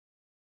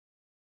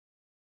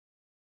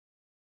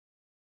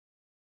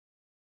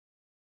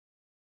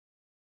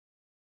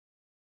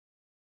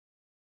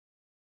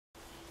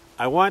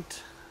I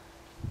want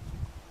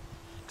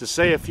to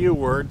say a few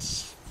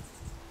words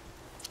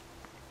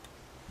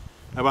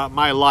about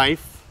my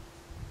life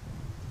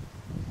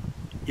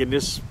in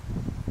this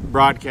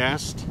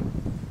broadcast,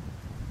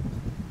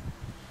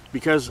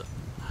 because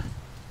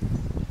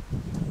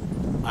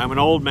I'm an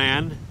old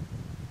man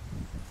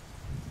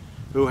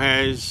who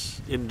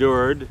has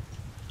endured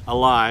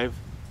alive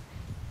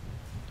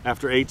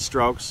after 8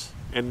 strokes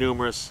and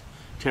numerous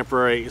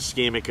temporary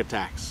ischemic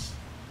attacks,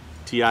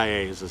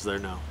 TIAs as they're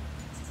known,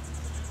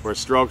 where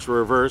strokes were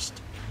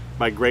reversed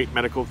by great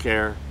medical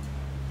care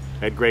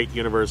at great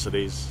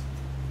universities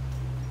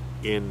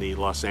in the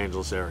Los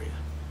Angeles area.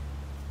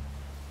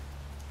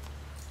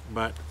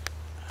 But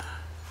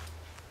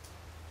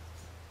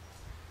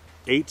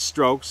 8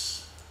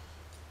 strokes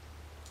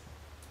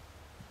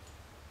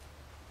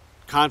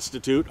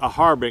constitute a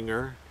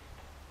harbinger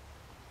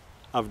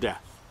of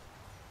death.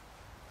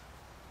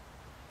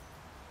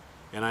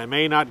 And I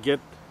may not get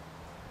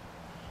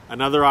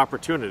another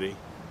opportunity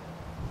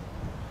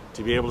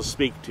to be able to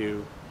speak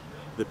to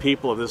the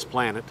people of this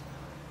planet.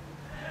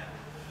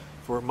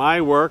 For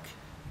my work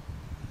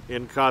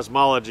in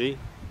cosmology,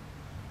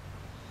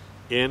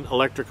 in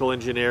electrical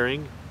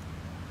engineering,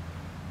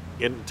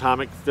 in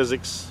atomic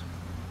physics,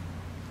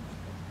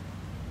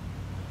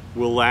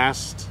 will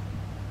last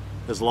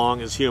as long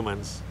as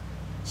humans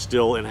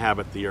still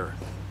inhabit the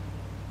earth.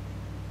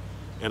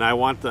 And I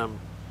want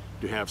them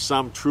to have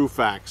some true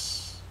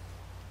facts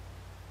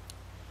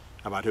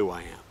about who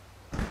I am.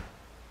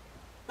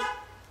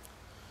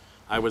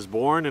 I was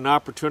born in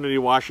Opportunity,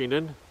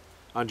 Washington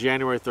on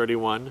January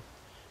 31,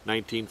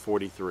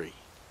 1943.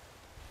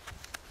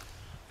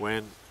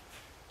 And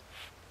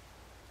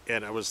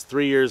I was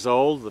 3 years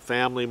old, the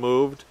family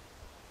moved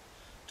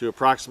to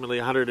approximately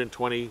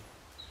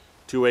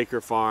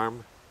 122-acre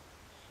farm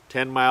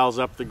 10 miles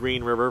up the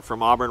Green River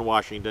from Auburn,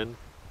 Washington,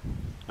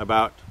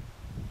 about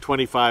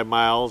 25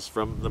 miles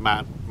from the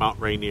Mount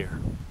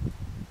Rainier,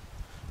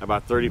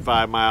 about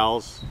 35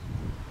 miles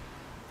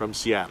from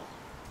Seattle,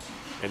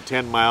 and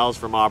 10 miles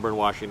from Auburn,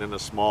 Washington, a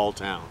small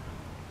town.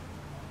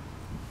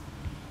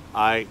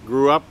 I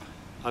grew up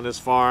on this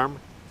farm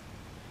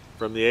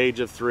from the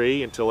age of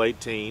 3 until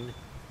 18,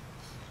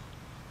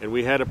 and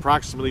we had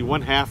approximately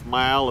 1/2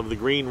 mile of the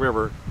Green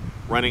River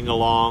running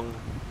along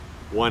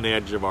one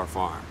edge of our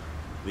farm,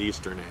 the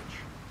eastern edge.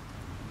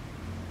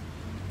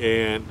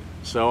 And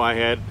so I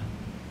had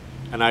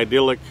an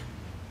idyllic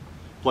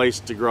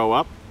place to grow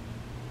up.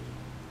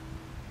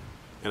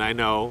 And I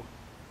know,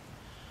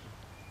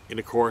 in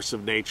the course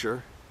of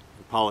nature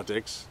and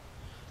politics,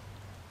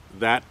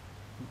 that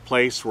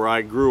place where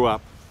I grew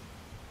up,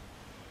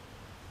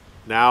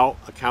 now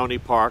a county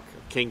park,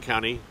 King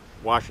County,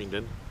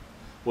 Washington,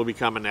 will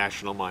become a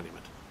national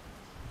monument.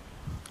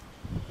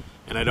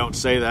 And I don't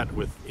say that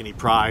with any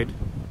pride.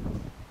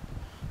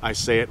 I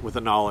say it with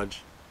a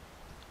knowledge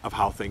of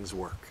how things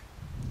work.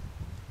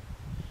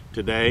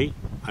 Today,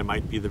 I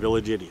might be the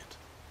village idiot.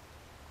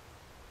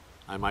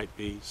 I might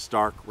be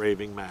stark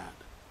raving mad.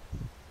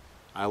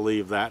 I'll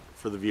leave that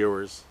for the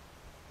viewers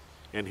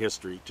and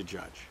history to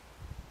judge.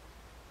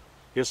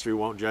 History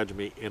won't judge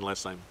me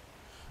unless I'm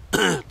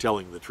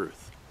telling the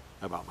truth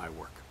about my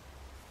work.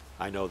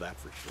 I know that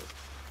for sure.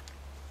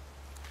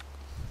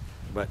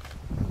 But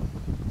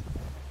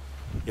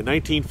in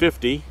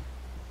 1950,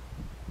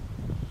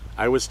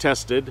 I was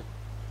tested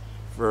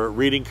for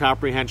reading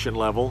comprehension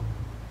level,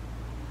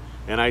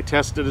 and I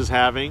tested as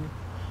having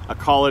a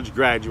college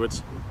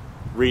graduate's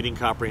reading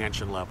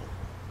comprehension level.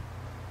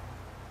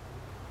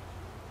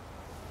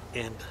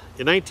 And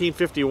in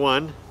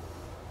 1951,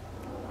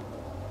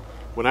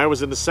 when I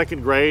was in the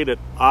 2nd grade at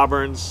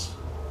Auburn's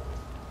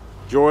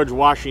George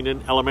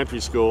Washington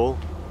Elementary School,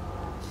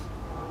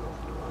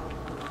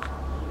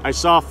 I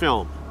saw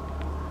film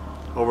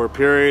over a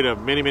period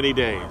of many, many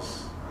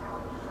days.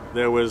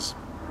 It was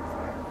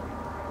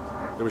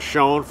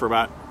shown for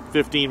about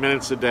 15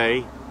 minutes a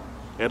day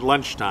at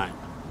lunchtime.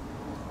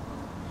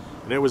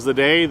 And it was the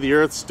day the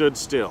earth stood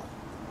still.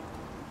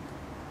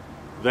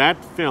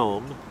 That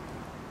film,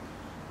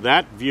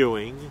 that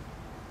viewing,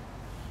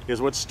 is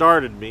what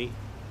started me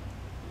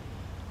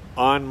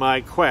on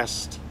my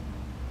quest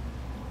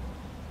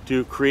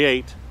to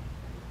create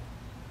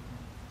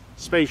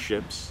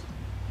spaceships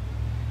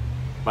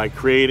by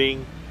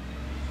creating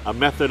a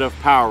method of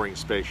powering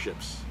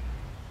spaceships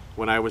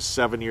when I was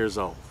 7 years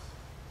old.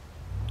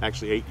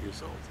 Actually 8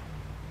 years old,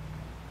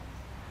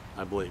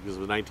 I believe, because it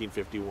was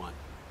 1951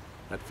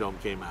 that film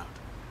came out.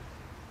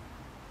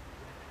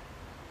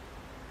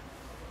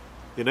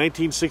 In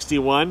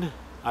 1961,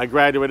 I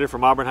graduated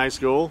from Auburn High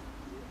School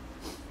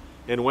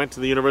and went to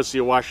the University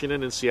of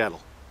Washington in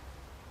Seattle.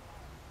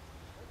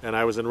 And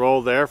I was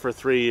enrolled there for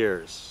 3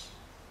 years.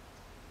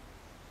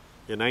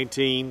 In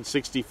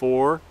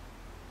 1964,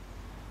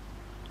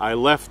 I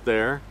left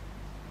there,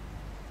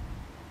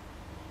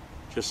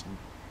 just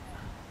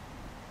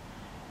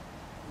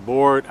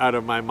bored out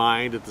of my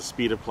mind at the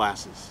speed of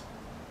classes.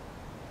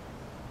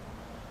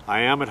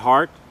 I am at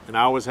heart, and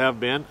I always have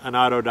been, an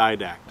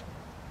autodidact.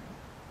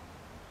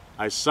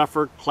 I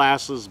suffer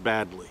classes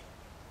badly.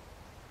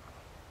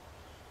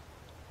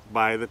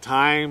 by the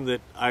time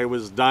that I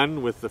was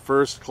done with the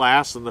first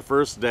class on the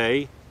first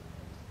day,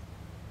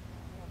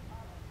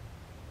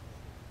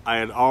 I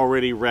had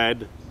already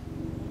read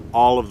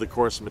all of the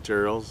course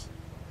materials,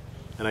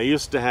 and I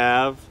used to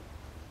have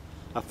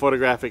a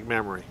photographic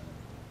memory.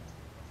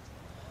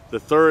 The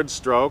third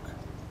stroke,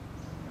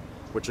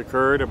 which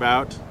occurred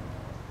about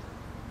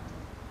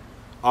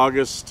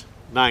August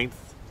 9th,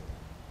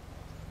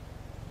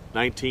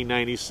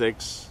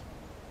 1996,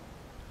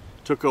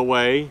 took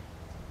away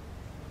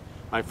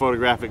my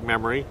photographic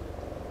memory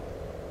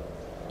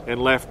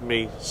and left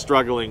me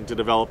struggling to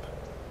develop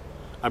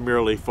a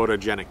merely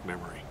photogenic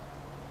memory.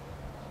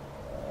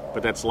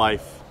 But that's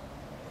life.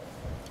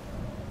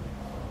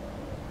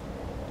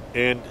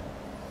 And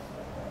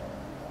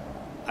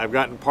I've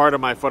gotten part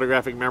of my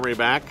photographic memory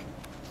back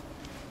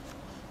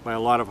by a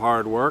lot of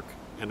hard work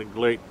and a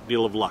great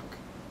deal of luck.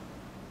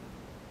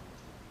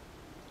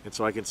 And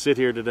so I can sit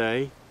here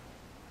today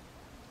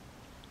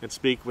and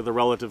speak with a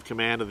relative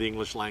command of the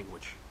English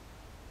language.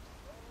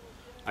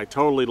 I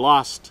totally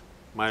lost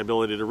my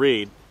ability to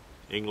read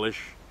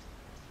English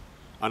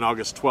on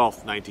August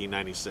 12th,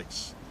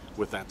 1996,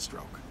 with that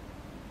stroke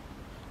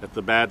at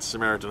the Bad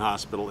Samaritan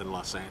Hospital in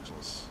Los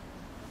Angeles,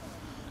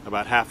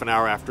 about half an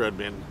hour after I'd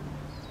been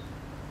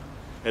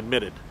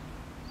admitted.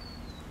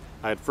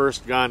 I had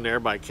first gone there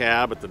by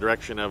cab at the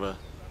direction of an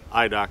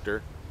eye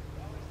doctor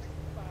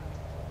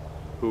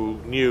who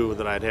knew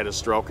that I'd had a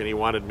stroke, and he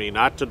wanted me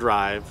not to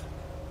drive,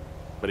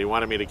 but he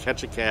wanted me to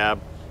catch a cab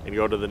and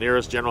go to the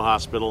nearest general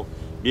hospital,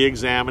 be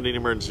examined in the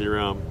emergency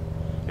room,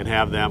 and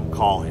have them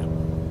call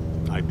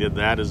him. I did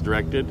that as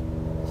directed,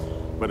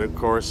 but of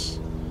course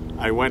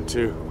I went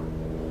to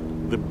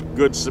the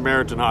Good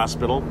Samaritan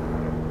Hospital,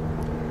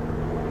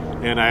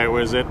 and I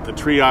was at the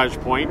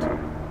triage point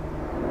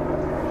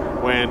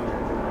when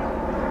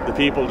the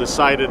people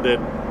decided that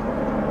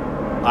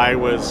I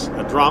was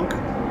a drunk,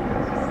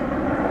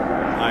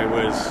 I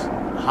was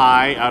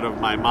high out of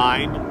my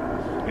mind,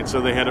 and so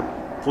they had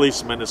a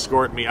policeman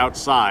escort me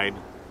outside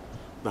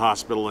the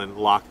hospital and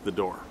lock the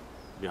door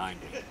behind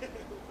me.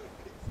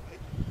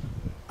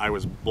 I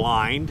was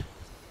blind,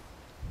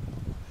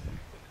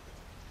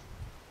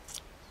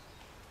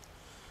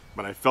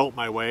 but I felt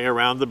my way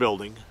around the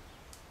building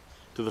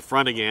to the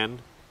front again,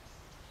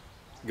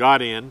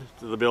 got in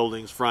to the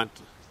building's front,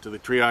 to the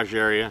triage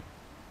area,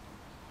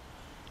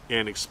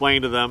 and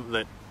explained to them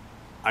that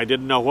I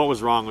didn't know what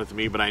was wrong with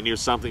me, but I knew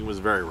something was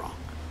very wrong.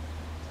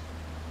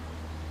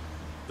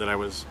 That I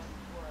was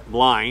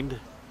blind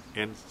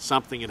and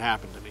something had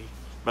happened to me,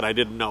 but I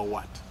didn't know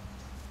what.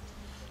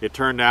 It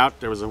turned out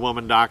there was a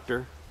woman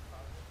doctor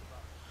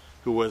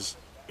who was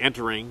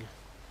entering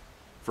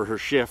for her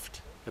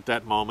shift at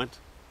that moment,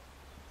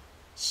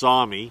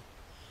 saw me,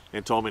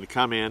 and told me to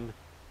come in,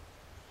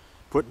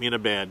 put me in a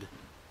bed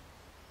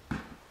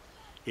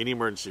in the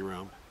emergency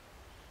room,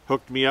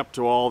 hooked me up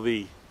to all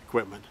the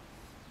equipment,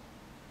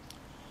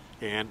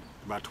 and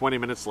about 20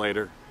 minutes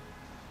later,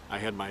 I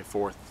had my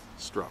fourth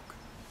stroke.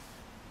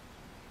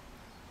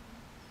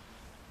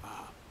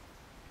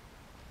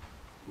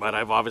 But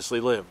I've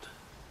obviously lived.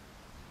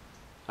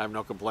 I have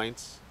no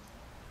complaints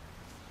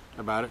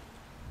about it.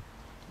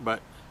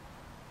 But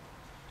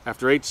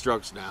after 8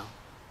 strokes now,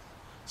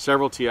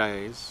 several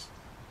TIAs,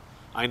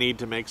 I need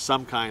to make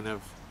some kind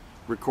of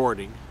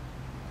recording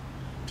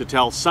to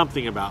tell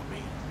something about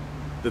me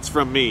that's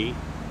from me,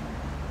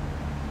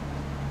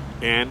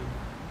 and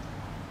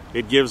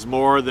it gives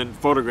more than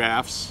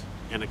photographs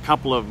and a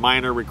couple of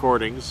minor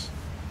recordings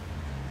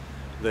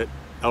that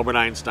Albert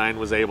Einstein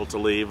was able to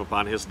leave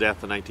upon his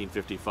death in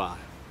 1955.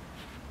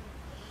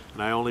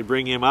 And I only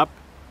bring him up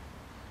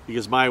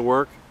because my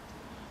work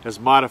has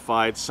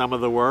modified some of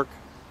the work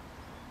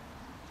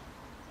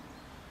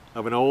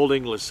of an old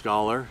English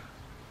scholar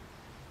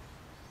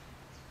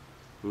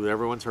who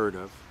everyone's heard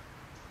of,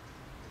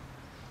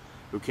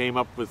 who came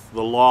up with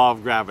the law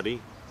of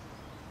gravity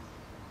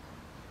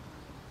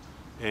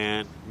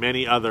and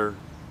many other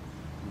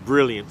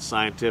brilliant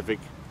scientific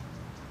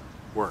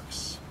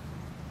works.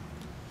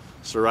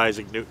 Sir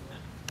Isaac Newton.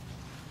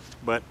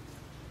 But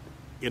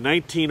in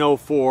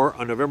 1904,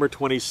 on November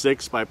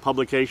 26, by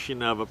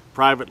publication of a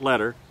private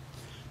letter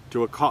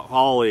to a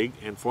colleague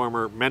and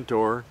former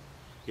mentor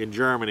in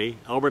Germany,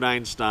 Albert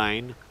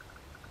Einstein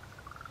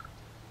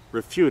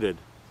refuted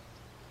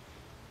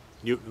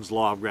Newton's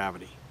law of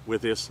gravity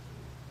with his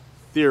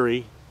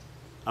theory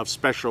of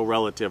special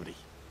relativity.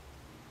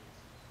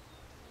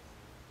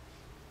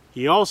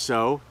 He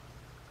also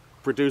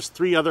produced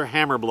 3 other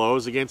hammer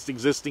blows against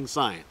existing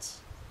science.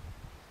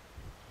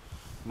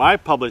 My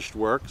published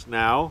works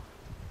now,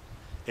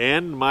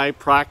 and my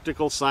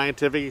practical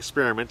scientific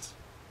experiments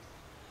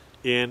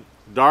in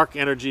dark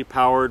energy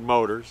powered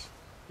motors,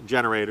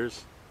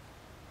 generators,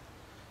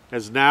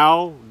 has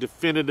now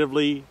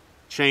definitively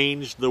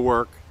changed the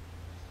work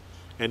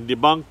and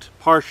debunked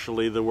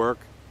partially the work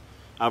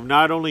of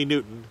not only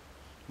Newton,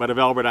 but of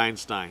Albert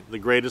Einstein, the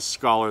greatest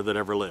scholar that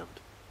ever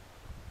lived.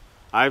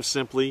 I've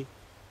simply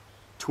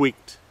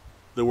tweaked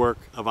the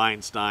work of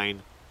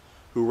Einstein,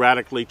 who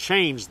radically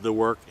changed the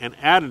work and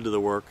added to the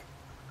work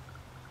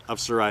of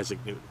Sir Isaac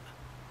Newton.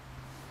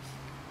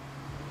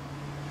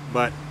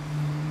 But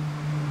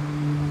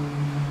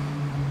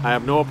I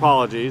have no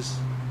apologies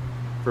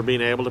for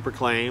being able to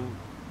proclaim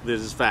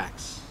this as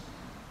facts.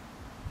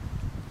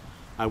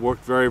 I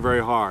worked very,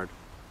 very hard,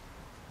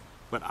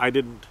 but I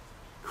didn't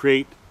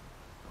create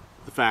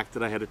the fact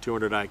that I had a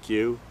 200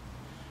 IQ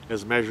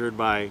as measured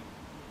by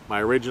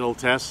my original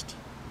test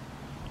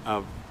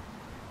of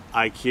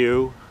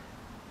IQ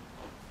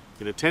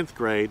in the 10th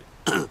grade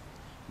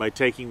by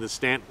taking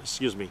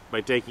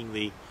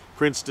the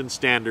Princeton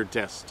Standard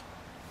Test.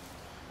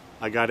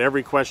 I got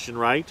every question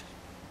right.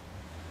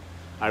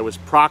 I was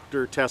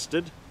proctor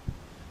tested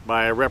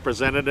by a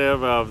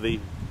representative of the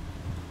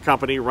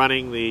company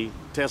running the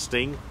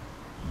testing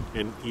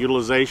and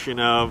utilization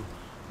of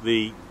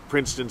the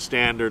Princeton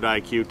Standard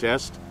IQ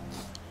test,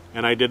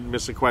 and I didn't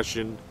miss a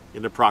question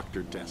in the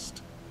proctor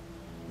test.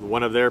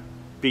 One of their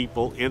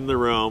people in the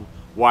room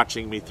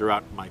watching me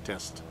throughout my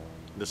test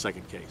in the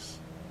second case.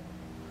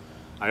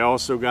 I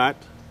also got,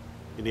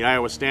 in the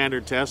Iowa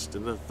Standard Test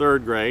in the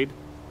 3rd grade,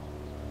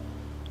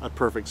 a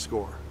perfect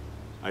score.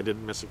 I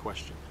didn't miss a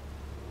question.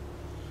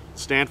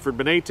 Stanford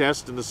Binet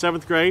test in the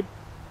 7th grade,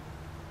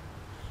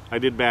 I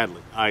did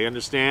badly. I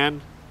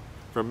understand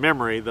from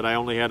memory that I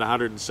only had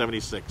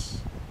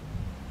 176.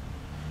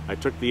 I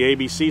took the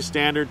ABC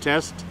Standard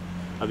Test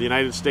of the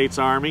United States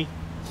Army.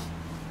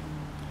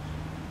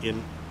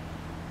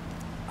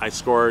 I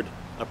scored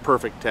a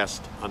perfect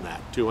test on that,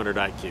 200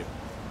 IQ.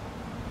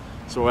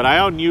 So what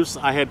I knew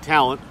I had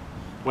talent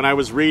when I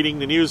was reading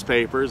the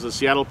newspapers, the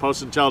Seattle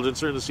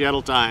Post-Intelligencer and the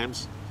Seattle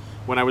Times,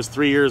 when I was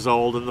 3 years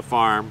old in the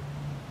farm,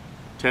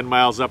 10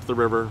 miles up the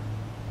river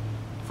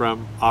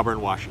from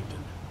Auburn,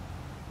 Washington.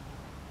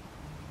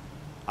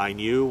 I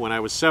knew when I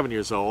was 7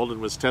 years old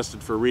and was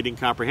tested for reading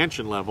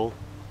comprehension level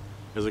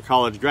as a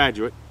college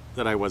graduate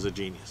that I was a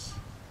genius.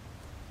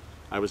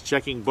 I was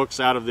checking books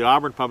out of the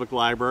Auburn Public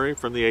Library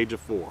from the age of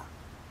 4.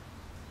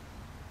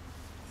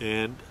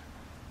 And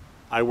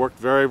I worked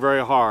very,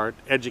 very hard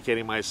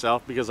educating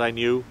myself because I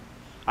knew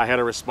I had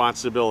a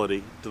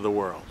responsibility to the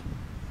world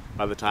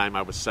by the time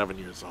I was 7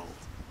 years old.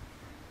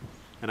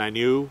 And I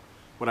knew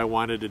what I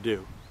wanted to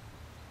do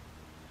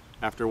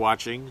after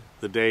watching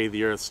The Day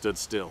the Earth Stood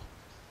Still.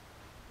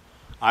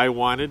 I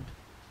wanted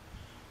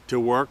to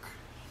work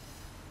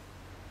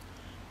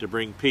to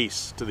bring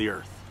peace to the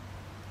earth.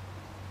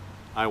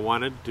 I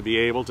wanted to be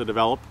able to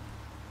develop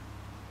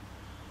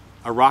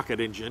a rocket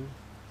engine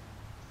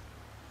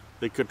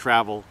that could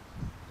travel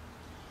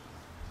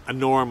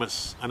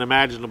enormous,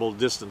 unimaginable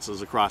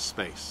distances across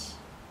space,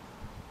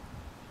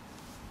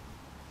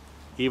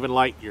 even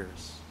light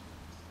years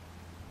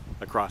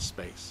across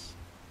space.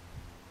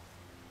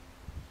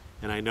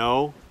 And I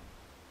know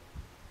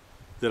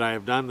that I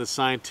have done the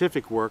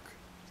scientific work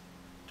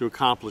to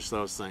accomplish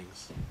those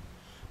things.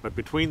 But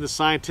between the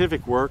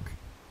scientific work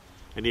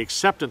and the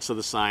acceptance of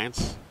the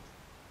science,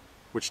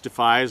 which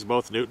defies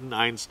both Newton,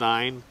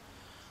 Einstein,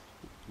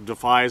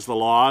 defies the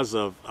laws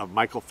of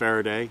Michael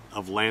Faraday,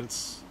 of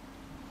Lentz,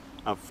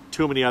 of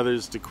too many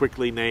others to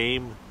quickly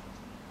name,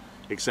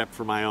 except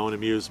for my own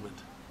amusement.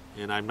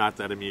 And I'm not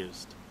that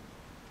amused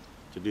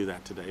to do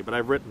that today, but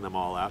I've written them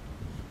all out.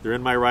 They're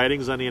in my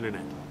writings on the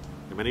internet.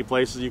 There are many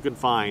places you can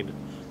find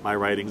my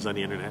writings on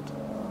the internet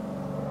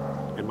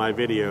and my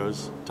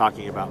videos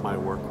talking about my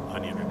work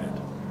on the internet.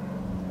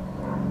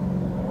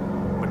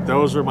 But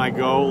those were my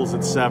goals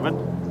at 7,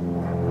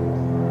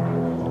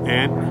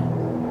 and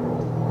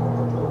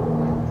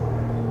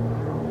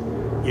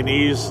in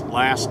these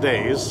last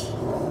days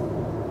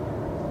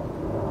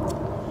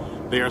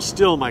they are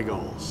still my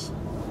goals.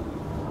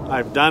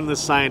 I've done the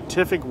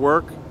scientific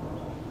work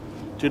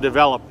to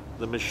develop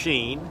the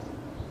machine.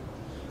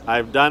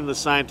 I've done the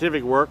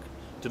scientific work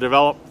to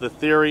develop the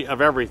theory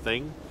of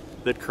everything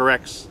that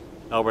corrects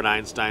Albert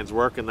Einstein's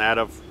work and that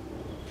of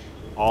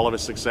all of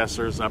his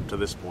successors up to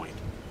this point,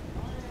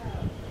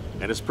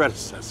 and his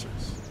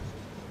predecessors.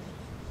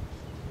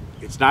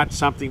 It's not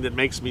something that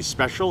makes me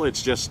special,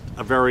 it's just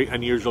a very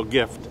unusual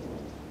gift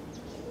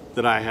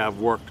that I have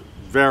worked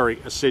very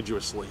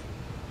assiduously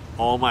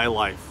all my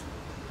life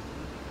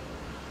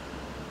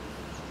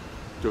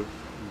to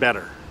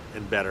better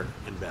and better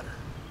and better.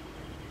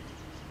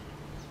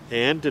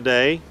 And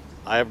today,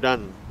 I have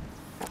done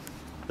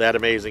that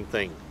amazing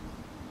thing.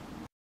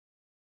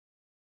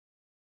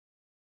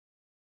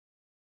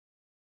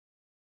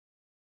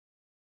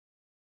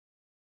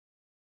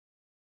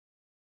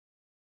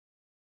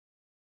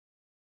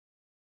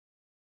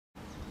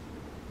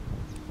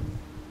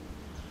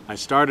 I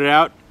started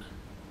out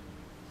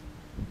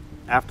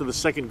after the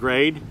 2nd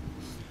grade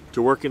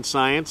to work in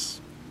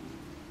science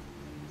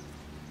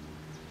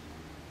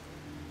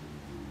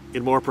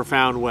in more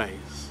profound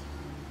ways.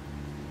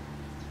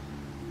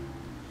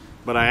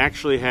 But I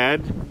actually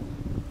had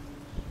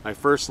my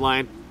first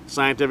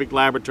scientific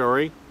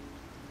laboratory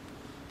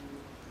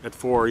at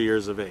 4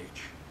 years of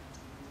age.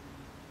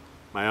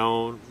 My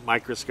own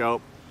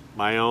microscope,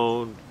 my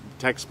own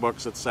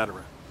textbooks,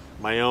 etc.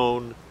 My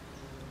own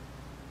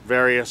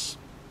various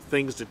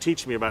things to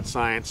teach me about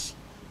science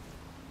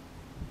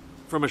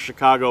from a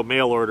Chicago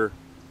mail order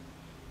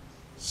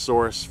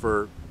source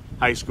for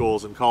high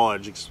schools and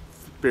college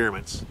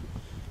experiments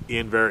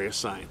in various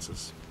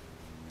sciences.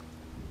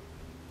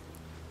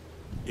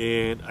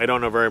 And I don't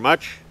know very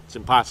much. It's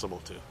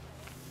impossible to.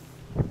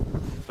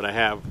 But I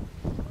have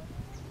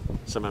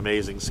some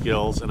amazing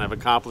skills, and I've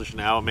accomplished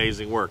now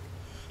amazing work.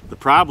 The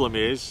problem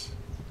is,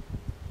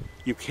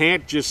 you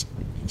can't just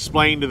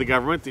explain to the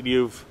government that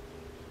you've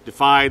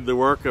defied the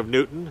work of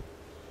Newton,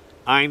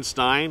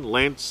 Einstein,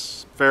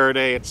 Lentz,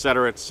 Faraday,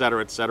 etc.,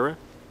 etc., etc.,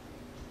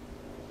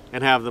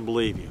 and have them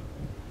believe you.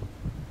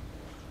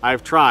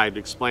 I've tried to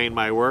explain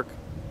my work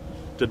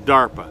to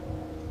DARPA,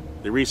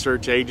 the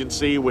research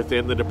agency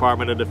within the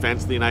Department of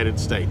Defense of the United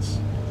States.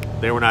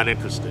 They were not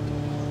interested.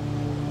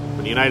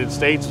 When the United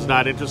States was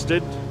not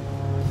interested,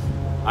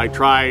 I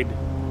tried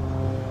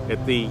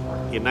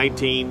in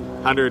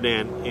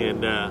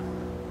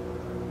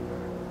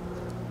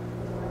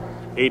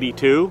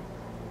 1982,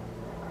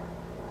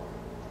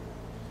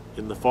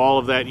 in the fall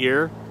of that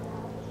year,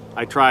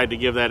 I tried to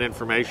give that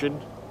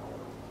information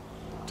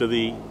to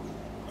the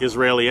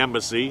Israeli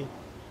embassy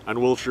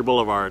on Wilshire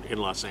Boulevard in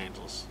Los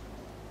Angeles.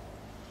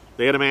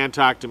 They had a man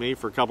talk to me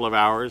for a couple of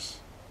hours.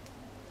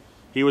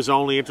 He was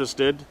only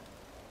interested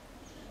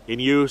in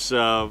use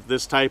of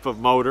this type of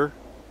motor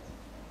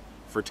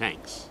for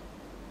tanks.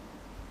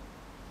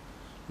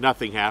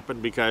 Nothing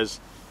happened because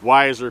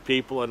wiser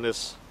people in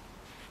this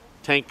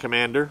tank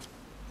commander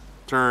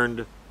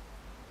turned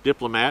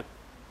diplomat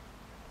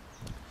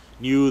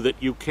knew that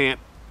you can't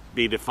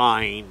be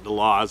defying the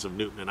laws of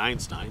Newton and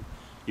Einstein.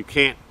 You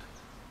can't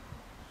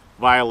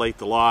violate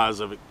the laws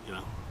of,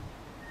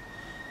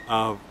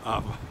 of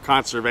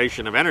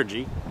conservation of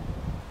energy.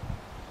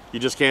 You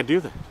just can't do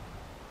that.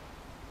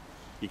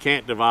 You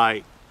can't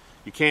defy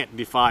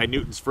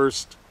Newton's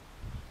first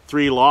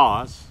 3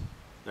 laws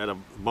that of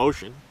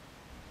motion.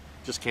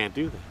 Just can't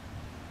do that.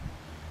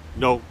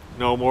 No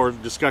more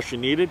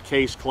discussion needed.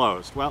 Case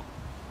closed. Well,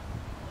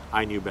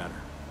 I knew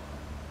better.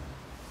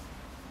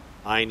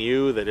 I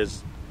knew that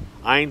as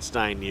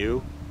Einstein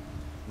knew,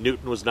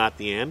 Newton was not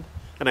the end,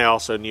 and I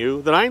also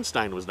knew that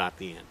Einstein was not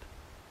the end.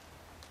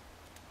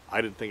 I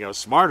didn't think I was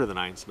smarter than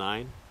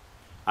Einstein.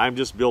 I'm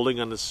just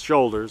building on the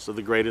shoulders of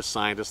the greatest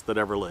scientist that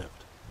ever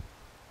lived.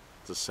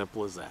 It's as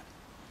simple as that.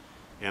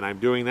 And I'm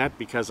doing that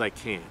because I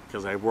can,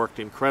 because I've worked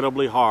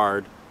incredibly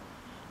hard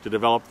to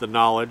develop the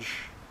knowledge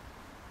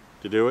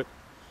to do it,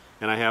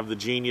 and I have the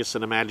genius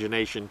and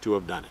imagination to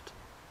have done it.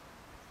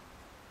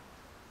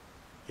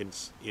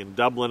 In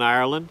Dublin,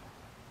 Ireland,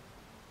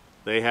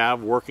 they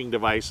have working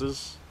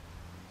devices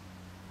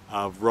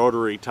of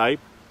rotary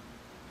type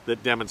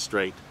that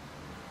demonstrate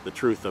the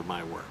truth of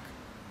my work.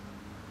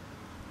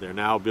 They're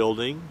now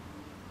building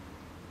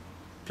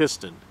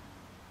piston.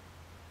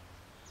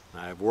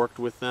 I've worked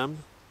with them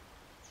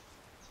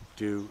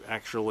to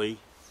actually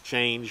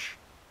change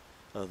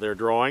their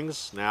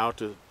drawings now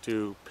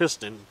to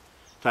piston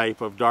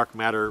type of dark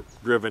matter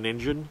driven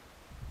engine,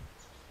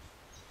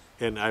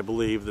 and I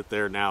believe that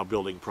they're now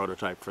building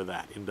prototype for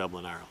that in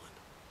Dublin, Ireland.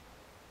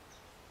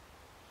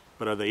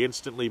 But are they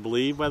instantly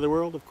believed by the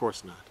world? Of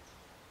course not.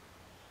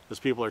 Those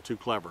people are too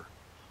clever.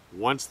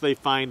 Once they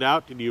find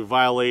out that you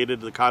violated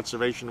the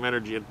conservation of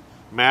energy and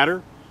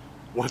matter,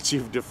 once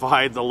you've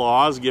defied the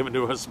laws given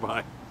to us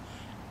by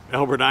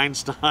Albert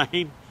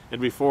Einstein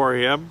and before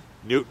him,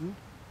 Newton,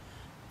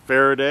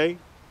 Faraday,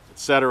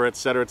 etc.,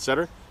 etc.,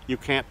 etc., you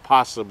can't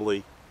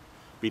possibly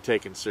be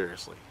taken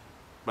seriously.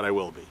 But I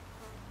will be.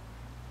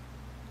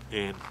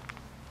 And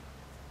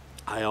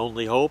I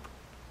only hope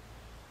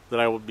that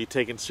I will be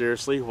taken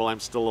seriously while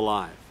I'm still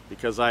alive,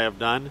 because I have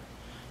done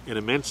an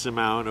immense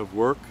amount of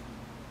work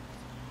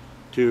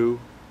to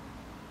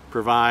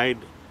provide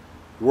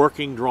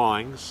working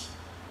drawings,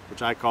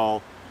 which I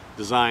call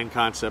design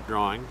concept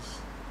drawings,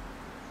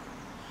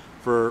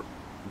 for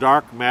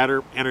dark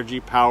matter energy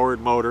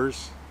powered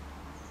motors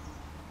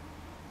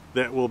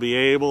that will be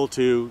able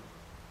to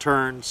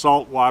turn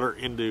salt water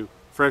into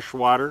fresh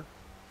water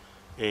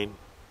and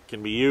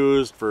can be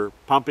used for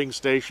pumping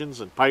stations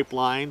and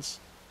pipelines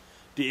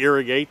to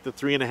irrigate the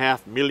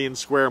 3.5 million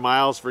square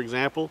miles, for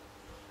example,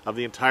 of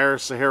the entire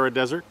Sahara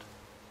Desert,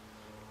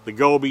 the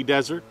Gobi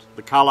Desert,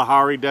 the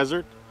Kalahari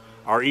Desert,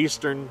 our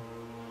the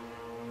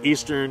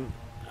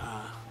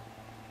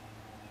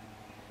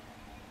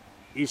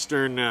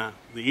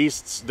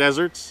East's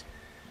deserts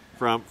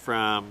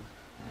from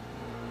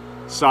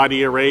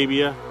Saudi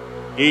Arabia,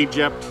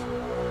 Egypt,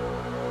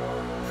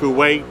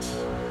 Kuwait,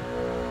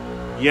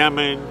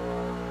 Yemen,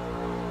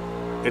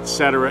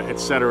 etc.,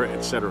 etc.,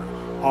 etc.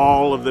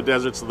 All of the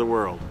deserts of the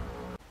world.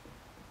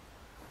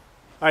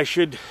 I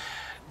should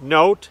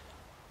note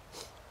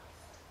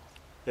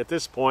at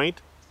this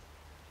point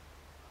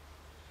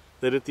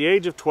that at the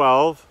age of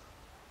 12,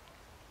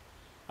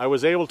 I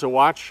was able to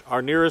watch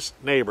our nearest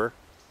neighbor,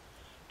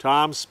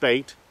 Tom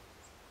Spate,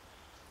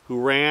 who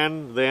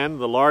ran then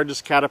the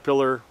largest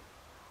Caterpillar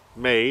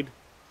made,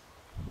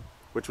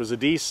 which was a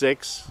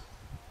D6,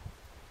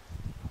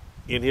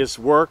 in his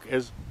work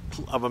as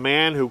of a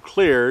man who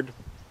cleared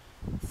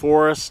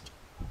forest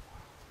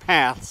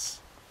paths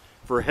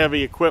for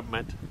heavy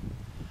equipment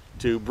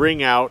to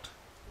bring out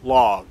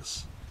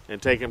logs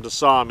and take them to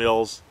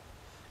sawmills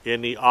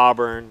in the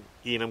Auburn,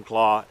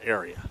 Enumclaw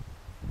area.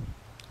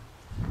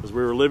 As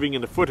we were living in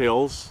the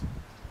foothills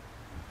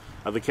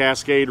of the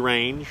Cascade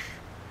Range,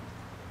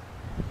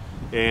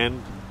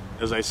 and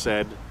as I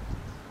said,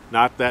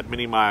 not that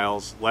many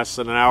miles, less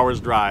than an hour's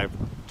drive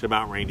to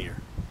Mount Rainier,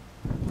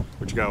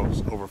 which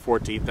goes over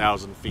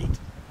 14,000 feet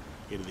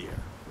into the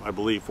air. I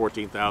believe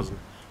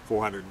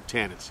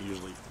 14,410 it's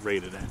usually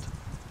rated at.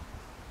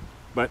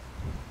 But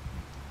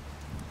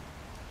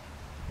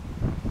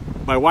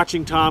by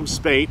watching Tom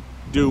Speight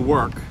do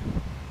work,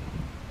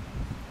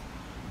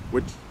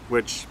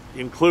 which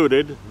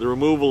included the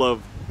removal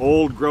of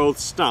old growth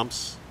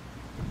stumps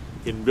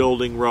in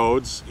building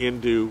roads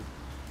into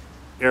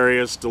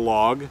areas to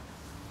log,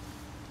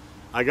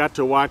 I got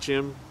to watch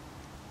him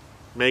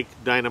make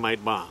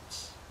dynamite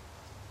bombs.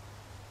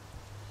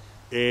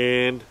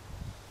 And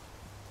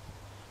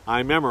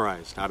I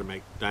memorized how to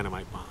make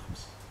dynamite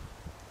bombs.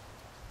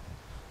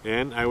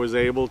 And I was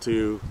able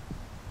to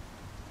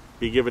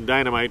be given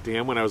dynamite to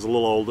him when I was a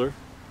little older.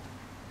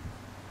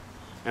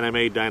 And I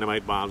made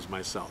dynamite bombs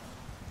myself.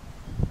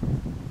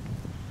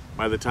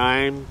 By the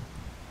time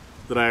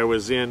that I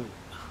was in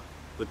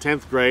the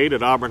 10th grade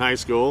at Auburn High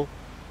School,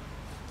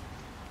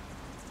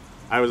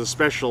 I was a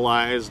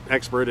specialized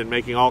expert in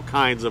making all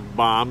kinds of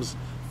bombs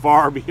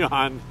far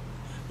beyond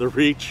the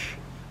reach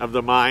of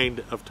the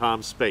mind of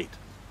Tom Speight,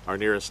 our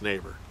nearest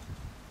neighbor.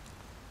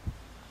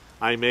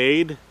 I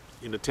made,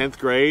 in the 10th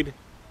grade,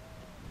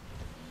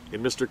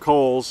 in Mr.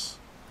 Cole's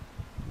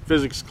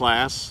physics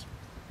class,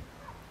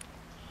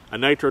 a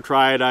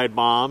nitrotriiodide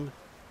bomb,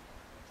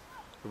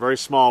 a very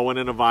small one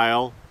in a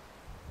vial,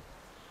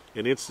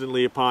 and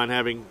instantly upon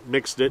having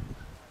mixed it,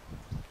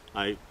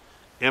 I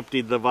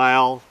emptied the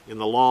vial in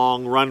the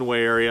long runway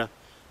area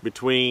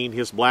between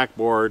his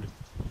blackboard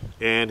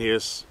and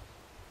his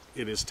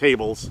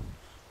tables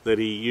that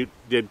he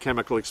did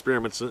chemical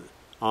experiments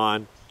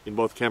on in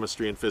both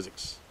chemistry and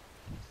physics.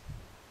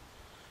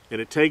 And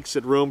it takes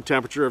at room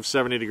temperature of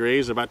 70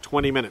 degrees about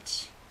 20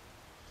 minutes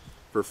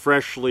for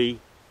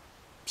freshly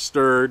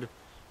stirred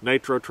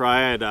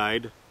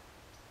nitrotriiodide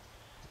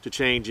to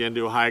change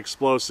into a high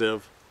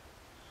explosive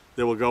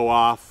that will go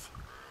off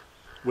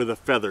with a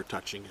feather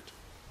touching it.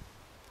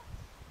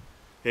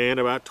 And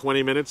about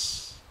 20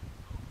 minutes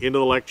into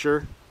the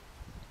lecture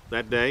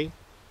that day,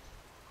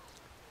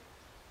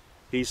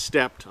 he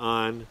stepped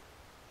on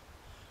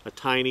a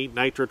tiny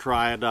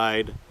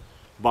nitrotriiodide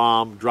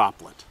bomb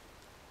droplet,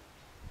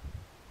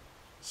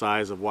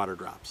 size of water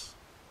drops.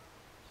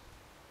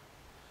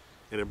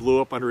 And it blew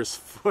up under his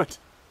foot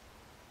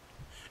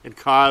and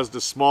caused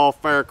a small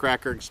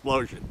firecracker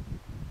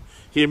explosion.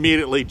 He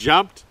immediately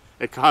jumped.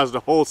 It caused a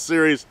whole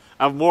series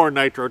of more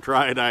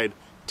nitrotriiodide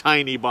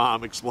tiny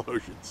bomb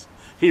explosions.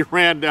 He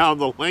ran down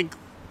the length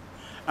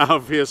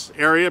of his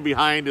area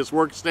behind his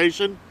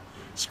workstation,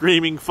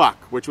 screaming "fuck,"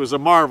 which was a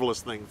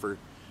marvelous thing for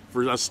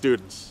us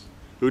students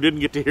who didn't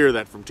get to hear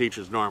that from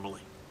teachers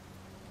normally.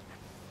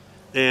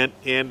 And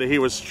he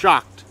was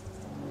shocked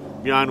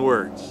beyond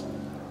words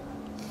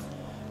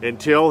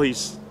until the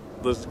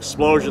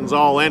explosions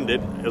all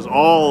ended, as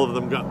all of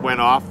them went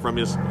off from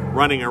his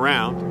running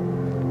around.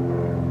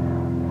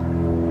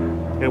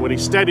 And when he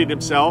steadied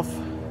himself,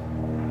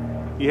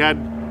 he had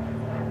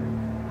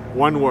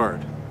one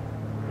word: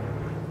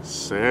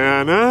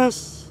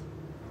 Sanus.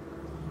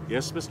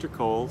 Yes, Mr.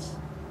 Coles.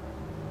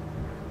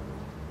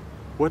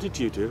 What did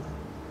you do?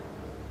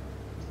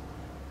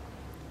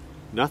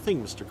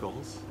 Nothing, Mr.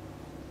 Coles.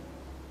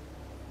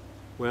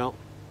 Well,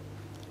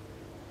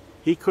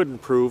 he couldn't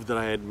prove that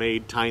I had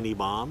made tiny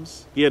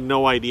bombs. He had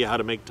no idea how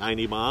to make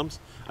tiny bombs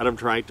out of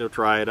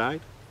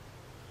nitrotriiodide.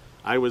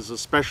 I was a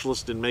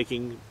specialist in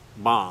making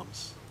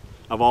bombs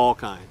of all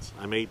kinds.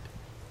 I made,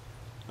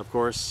 of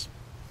course,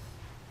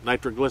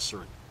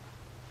 nitroglycerin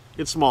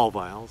in small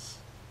vials,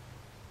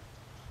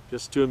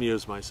 just to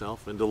amuse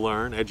myself and to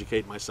learn,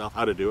 educate myself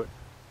how to do it.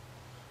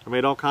 I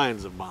made all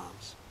kinds of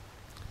bombs: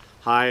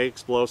 high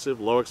explosive,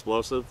 low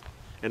explosive,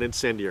 and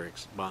incendiary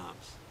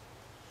bombs.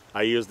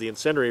 I used the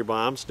incendiary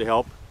bombs to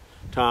help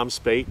Tom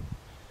Speight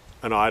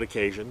on odd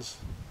occasions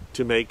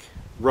to make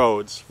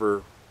roads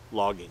for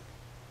logging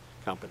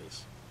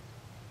companies,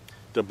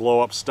 to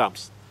blow up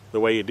stumps. The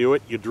way you do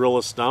it, you drill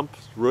a stump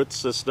root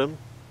system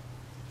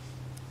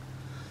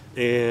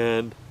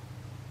and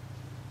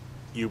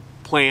you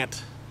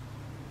plant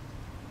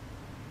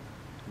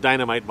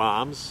dynamite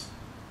bombs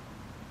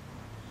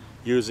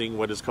using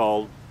what is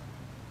called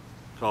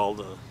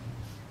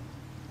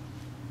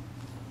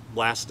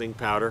blasting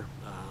powder.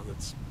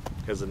 That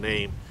has a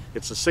name.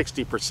 It's a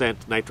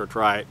 60%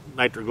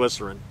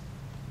 nitroglycerin.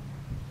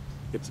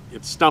 It's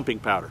stumping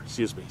powder.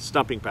 Excuse me,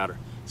 stumping powder.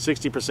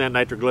 60%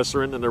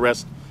 nitroglycerin, and the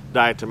rest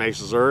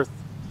diatomaceous earth,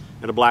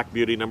 and a Black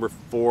Beauty number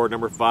 4,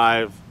 number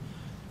 5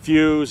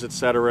 fuse,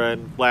 etc.,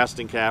 and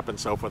blasting cap, and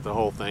so forth. The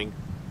whole thing.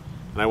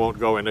 And I won't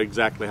go into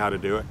exactly how to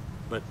do it,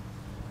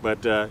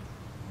 but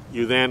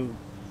you then,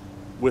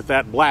 with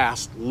that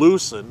blast,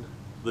 loosen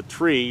the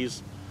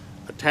trees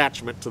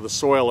attachment to the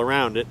soil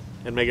around it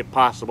and make it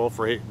possible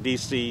for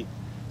DC6,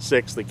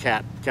 the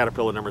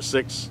caterpillar number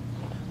 6,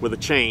 with a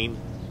chain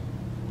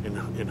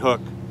and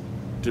hook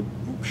to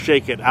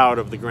shake it out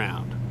of the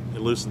ground. It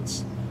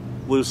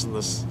loosen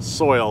the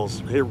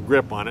soil's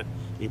grip on it.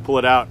 You pull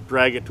it out,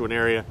 drag it to an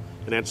area,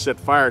 and then set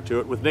fire to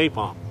it with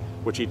napalm,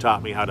 which he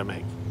taught me how to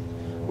make,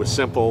 with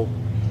simple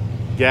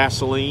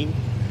gasoline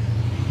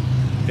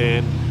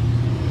and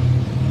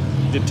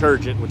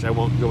detergent, which I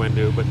won't go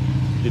into, but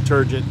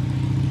detergent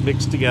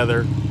mixed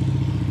together.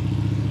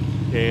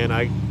 And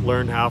I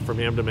learned how from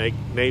him to make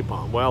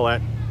napalm. Well,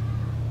 that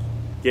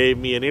gave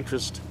me an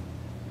interest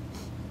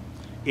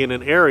in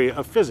an area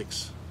of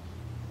physics.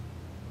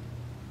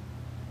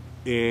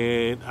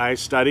 And I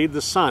studied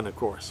the sun, of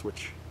course,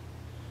 which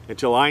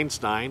until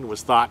Einstein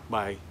was thought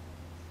by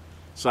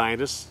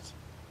scientists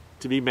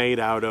to be made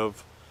out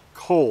of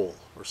coal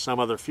or some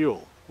other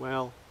fuel.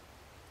 Well,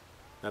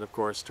 that of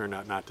course turned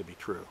out not to be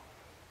true.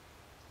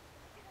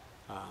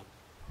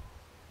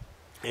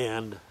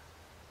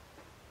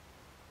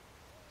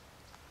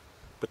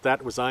 But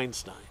that was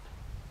Einstein.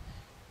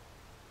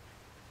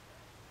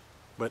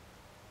 But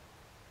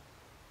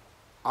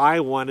I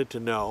wanted to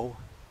know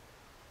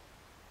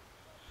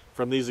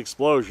from these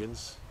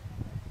explosions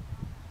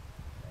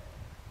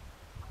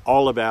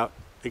all about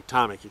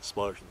atomic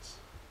explosions.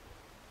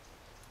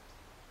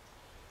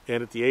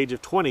 And at the age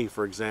of 20,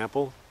 for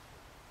example,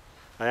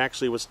 I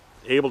actually was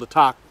able to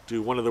talk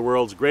to one of the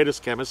world's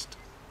greatest chemists,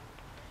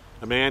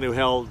 a man who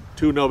held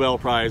 2 Nobel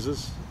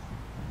Prizes,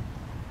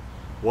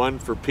 one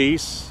for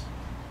peace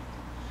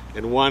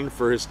and one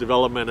for his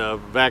development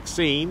of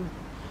vaccine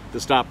to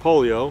stop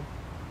polio,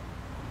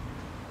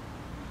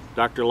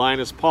 Dr.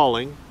 Linus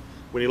Pauling.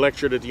 When he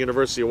lectured at the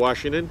University of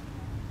Washington,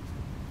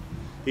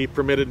 he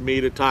permitted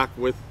me to talk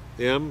with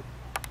him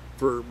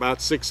for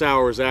about 6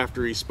 hours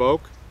after he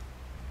spoke.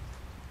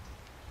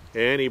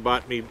 And he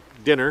bought me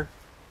dinner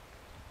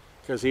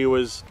because he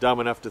was dumb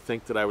enough to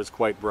think that I was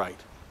quite bright.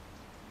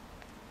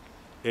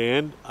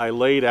 And I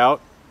laid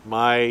out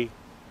my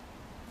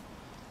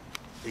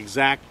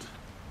exact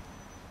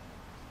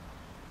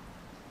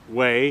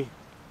way,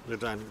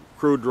 on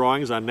crude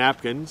drawings on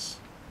napkins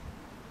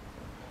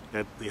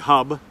at the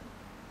Hub,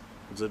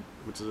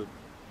 which is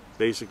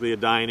basically a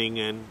dining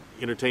and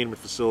entertainment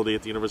facility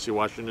at the University of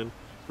Washington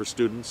for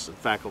students and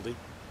faculty.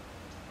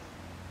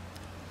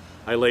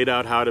 I laid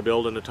out how to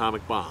build an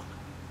atomic bomb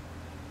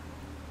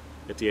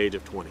at the age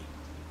of 20.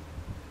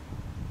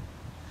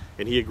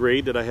 And he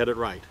agreed that I had it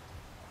right.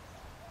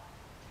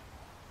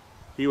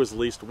 He was at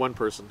least one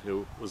person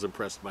who was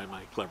impressed by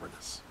my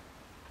cleverness.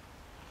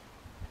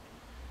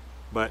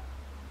 But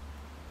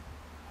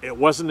it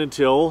wasn't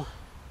until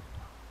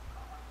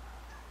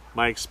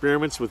my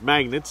experiments with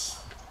magnets,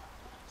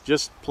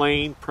 just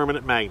plain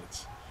permanent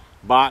magnets,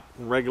 bought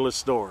in regular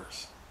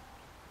stores,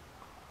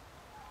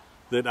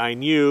 that I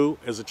knew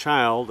as a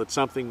child that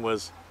something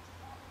was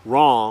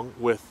wrong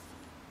with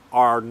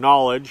our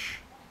knowledge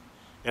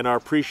and our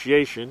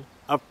appreciation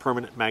of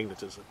permanent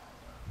magnetism.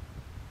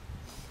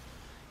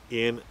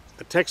 In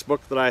a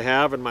textbook that I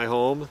have in my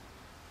home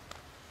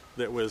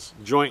that was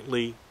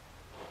jointly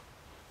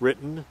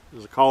written, it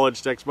was a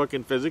college textbook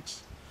in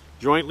physics,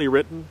 jointly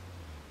written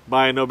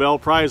by a Nobel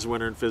Prize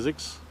winner in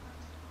physics,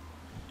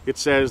 it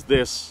says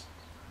this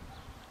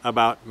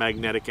about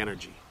magnetic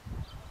energy.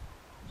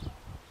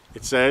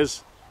 It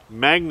says,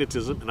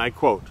 magnetism, and I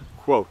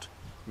quote,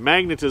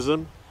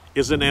 magnetism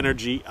is an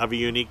energy of a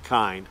unique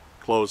kind,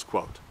 close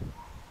quote.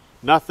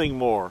 Nothing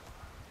more.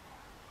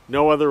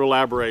 No other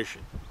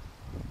elaboration.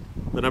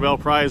 The Nobel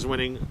Prize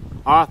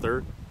winning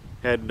author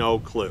had no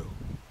clue.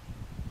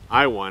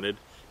 I wanted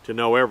to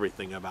know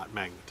everything about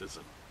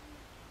magnetism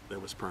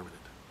that was permanent.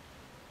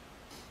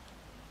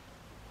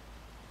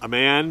 A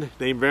man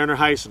named Werner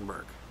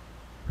Heisenberg,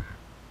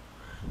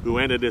 who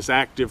ended his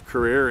active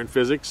career in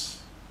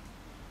physics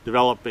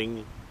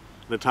developing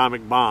an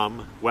atomic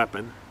bomb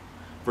weapon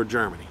for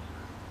Germany,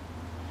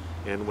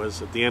 and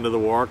was at the end of the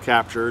war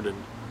captured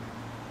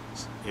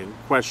and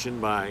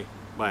questioned by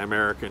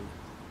American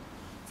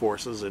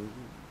forces and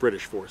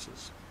British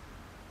forces.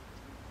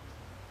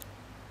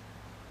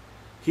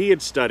 He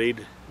had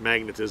studied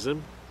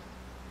magnetism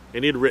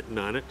and he had written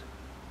on it,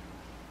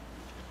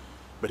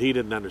 but he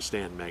didn't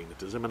understand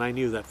magnetism, and I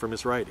knew that from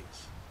his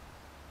writings.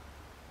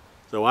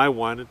 So I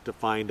wanted to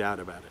find out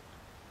about it.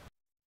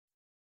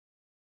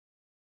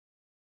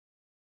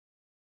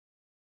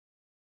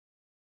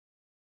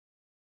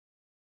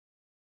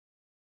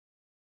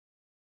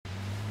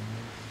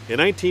 In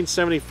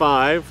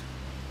 1975,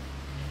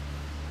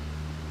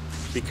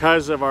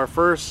 because of our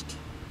first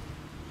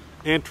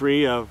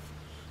entry of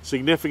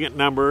significant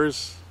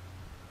numbers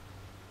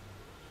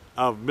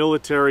of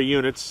military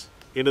units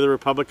into the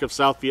Republic of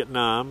South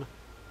Vietnam,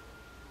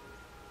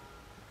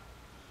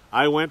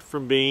 I went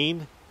from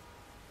being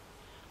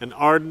an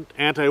ardent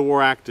anti-war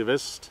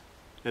activist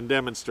and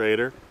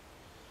demonstrator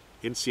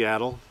in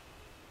Seattle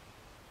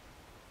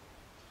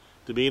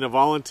to being a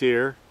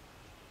volunteer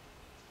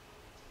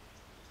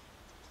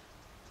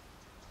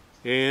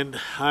And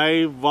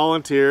I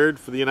volunteered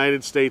for the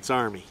United States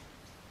Army,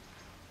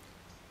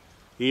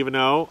 even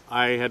though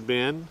I had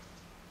been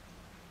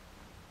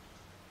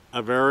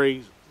a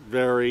very,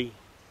 very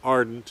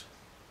ardent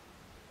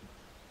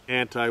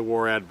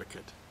anti-war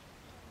advocate.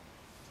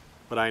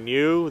 But I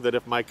knew that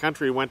if my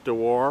country went to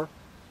war,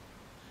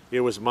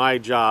 it was my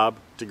job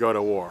to go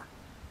to war.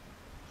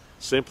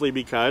 Simply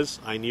because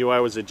I knew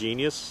I was a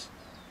genius,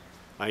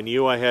 I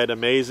knew I had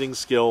amazing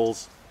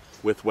skills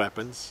with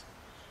weapons,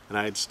 and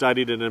I had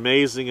studied an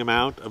amazing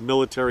amount of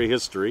military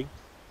history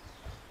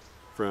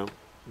from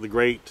the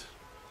great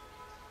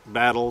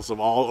battles of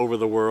all over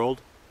the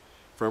world,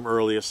 from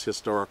earliest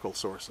historical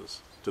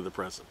sources to the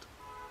present.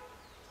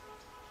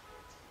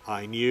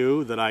 I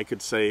knew that I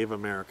could save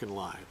American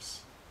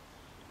lives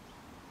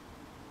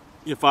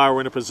if I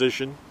were in a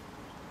position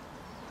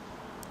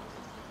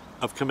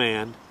of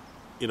command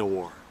in a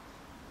war.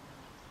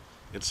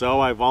 And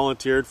so I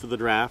volunteered for the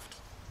draft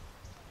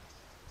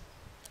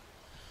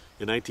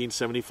in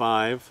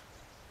 1975,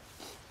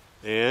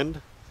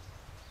 and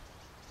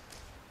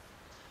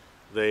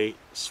they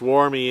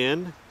swore me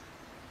in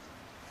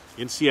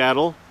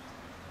Seattle,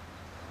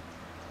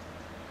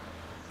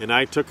 and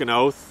I took an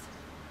oath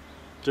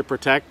to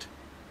protect,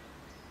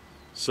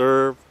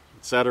 serve,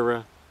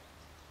 etc.,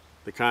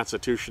 the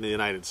Constitution of the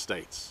United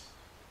States.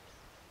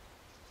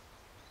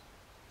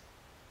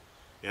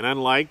 And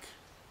unlike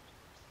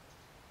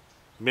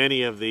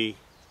many of the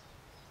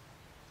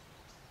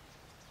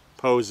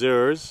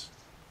poseurs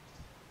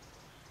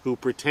who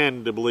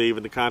pretend to believe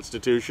in the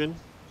Constitution,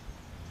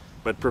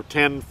 but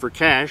pretend for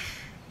cash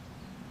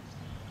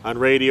on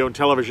radio and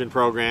television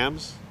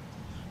programs,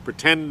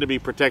 pretend to be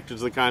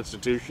protectors of the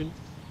Constitution,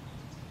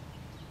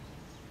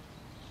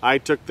 I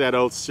took that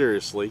oath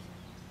seriously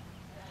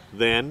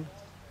then,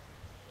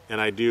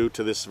 and I do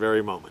to this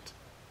very moment.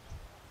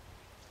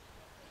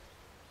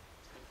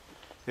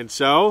 And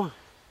so,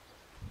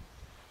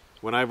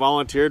 when I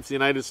volunteered for the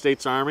United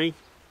States Army,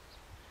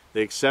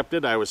 they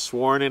accepted. I was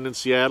sworn in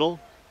Seattle,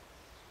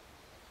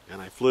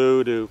 and I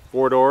flew to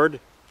Fort Ord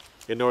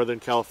in Northern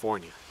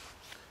California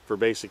for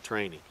basic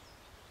training.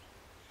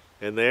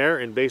 And there,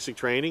 in basic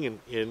training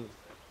in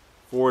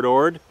Fort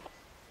Ord,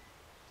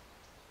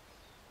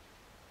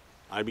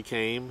 I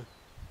became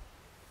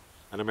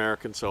an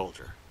American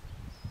soldier.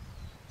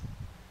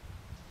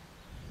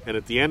 And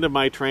at the end of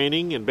my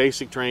training, in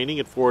basic training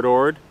at Fort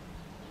Ord,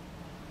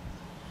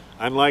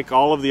 unlike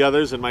all of the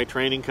others in my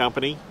training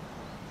company,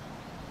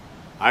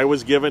 I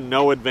was given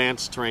no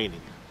advanced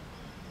training.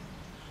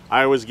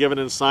 I was given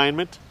an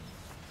assignment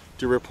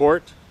to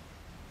report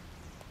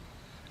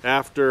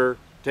after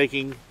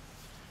taking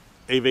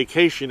a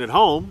vacation at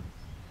home.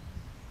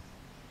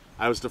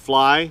 I was to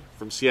fly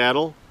from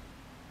Seattle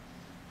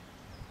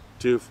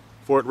to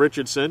Fort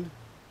Richardson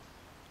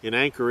in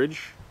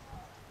Anchorage,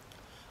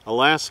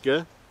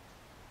 Alaska,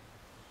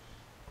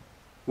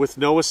 with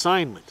no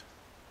assignment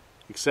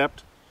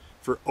except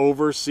for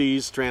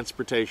overseas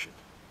transportation.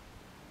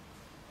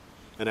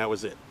 And that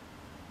was it.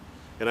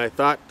 And I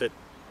thought that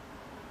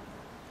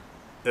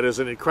as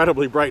an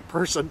incredibly bright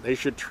person, they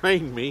should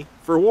train me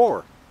for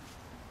war.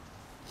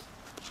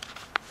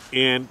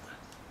 And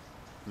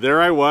there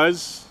I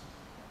was,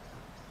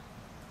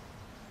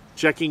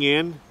 checking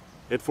in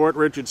at Fort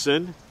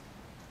Richardson,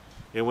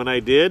 and when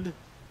I did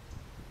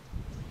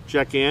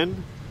check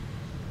in,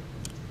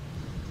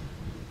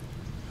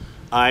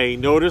 I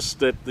noticed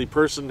that the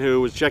person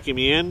who was checking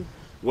me in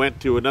went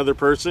to another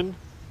person,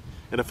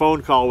 and a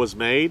phone call was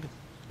made,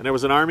 and there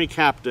was an Army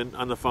captain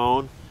on the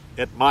phone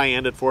at my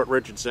end at Fort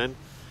Richardson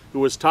who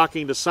was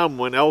talking to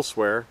someone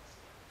elsewhere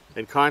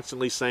and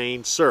constantly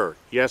saying, "Sir,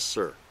 yes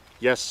sir,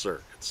 yes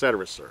sir,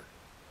 etc. sir."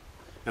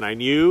 And I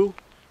knew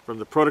from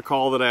the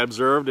protocol that I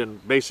observed in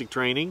basic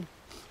training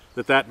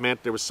that that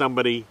meant there was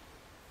somebody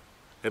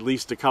at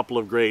least a couple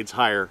of grades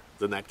higher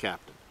than that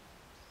captain.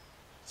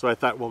 So I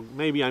thought, well,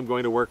 maybe I'm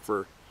going to work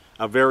for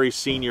a very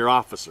senior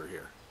officer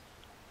here,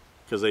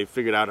 because they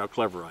figured out how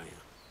clever I am.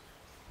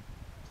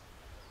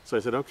 So I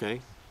said,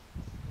 okay.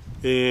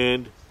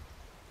 And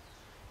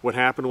what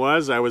happened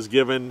was I was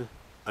given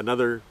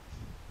another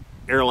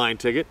airline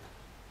ticket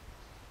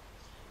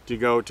to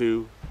go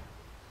to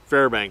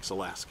Fairbanks,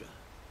 Alaska.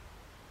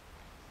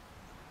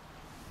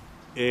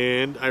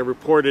 And I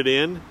reported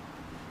in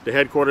to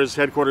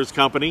headquarters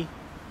company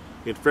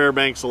in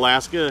Fairbanks,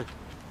 Alaska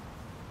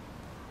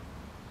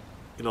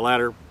in the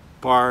latter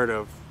part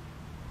of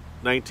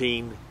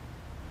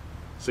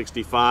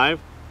 1965.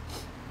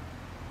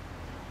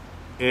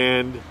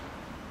 And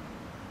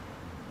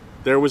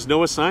there was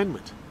no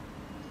assignment.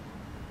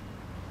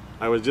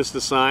 I was just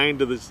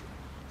assigned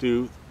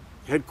to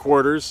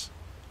headquarters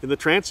in the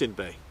Transient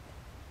Bay.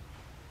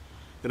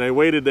 And I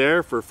waited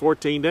there for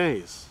 14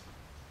 days,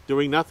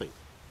 doing nothing.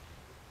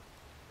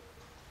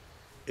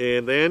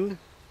 And then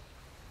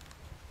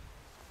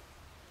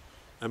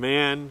a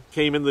man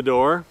came in the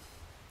door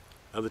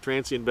of the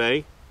Transient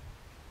Bay,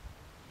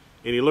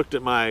 and he looked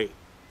at my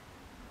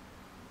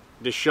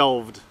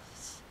disheveled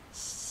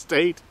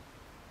state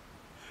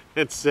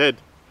and said,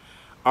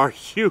 "Are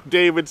you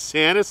David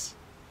Sanis?"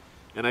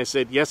 And I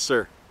said, yes,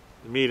 sir,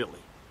 immediately.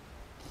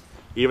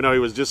 Even though he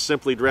was just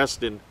simply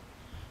dressed in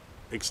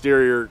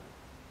exterior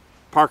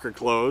Parker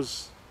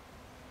clothes,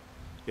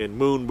 in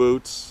moon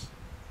boots,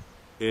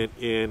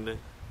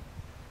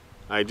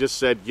 I just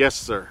said, yes,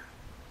 sir.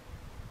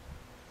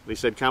 He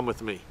said, come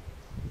with me.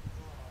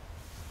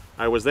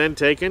 I was then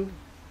taken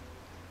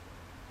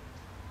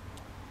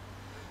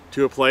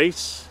to a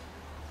place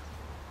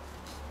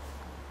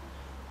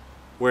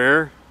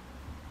where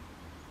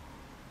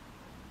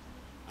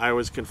I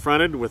was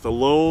confronted with a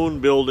lone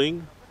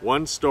building,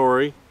 one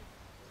story,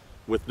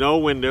 with no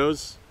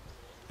windows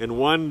and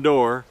one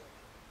door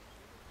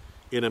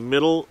in the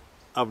middle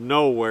of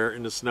nowhere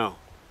in the snow.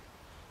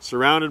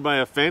 Surrounded by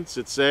a fence,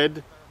 it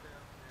said,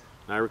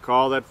 and I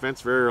recall that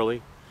fence very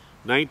early,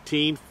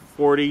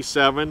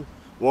 1947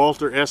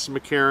 Walter S.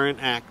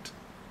 McCarran Act.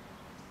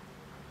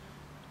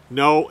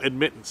 No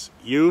admittance.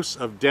 Use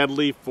of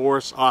deadly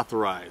force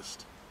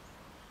authorized.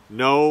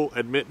 No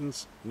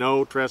admittance,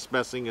 no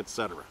trespassing,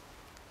 etc.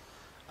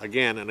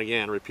 Again and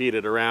again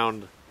repeated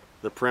around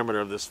the perimeter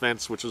of this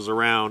fence, which is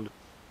around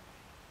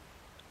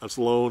a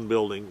lone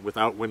building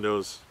without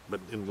windows but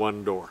in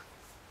one door.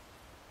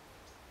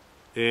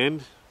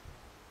 And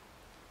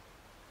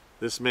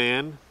this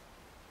man,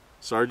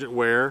 Sergeant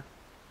Ware,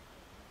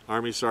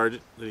 Army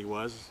Sergeant that he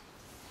was,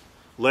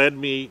 led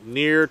me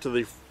near to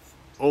the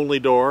only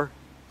door,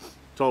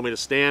 told me to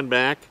stand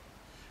back,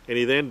 and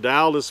he then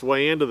dialed his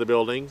way into the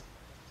building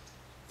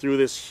through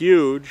this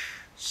huge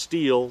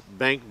steel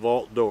bank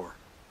vault door.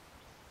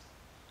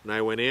 And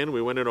I went in,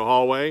 we went into a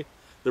hallway.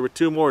 There were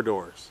two more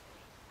doors,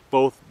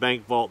 both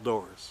bank vault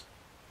doors.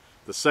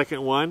 The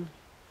second one,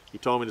 he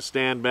told me to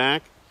stand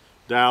back,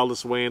 dialed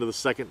his way into the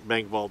second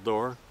bank vault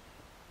door,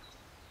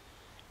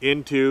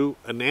 into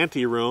an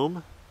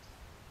anteroom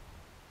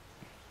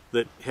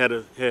that had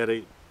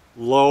a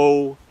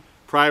low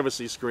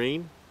privacy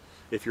screen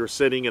if you're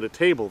sitting at a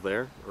table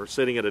there or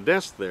sitting at a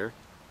desk there.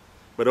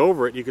 But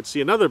over it you could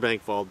see another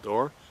bank vault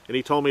door, and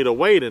he told me to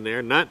wait in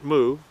there, not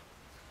move,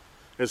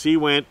 as he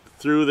went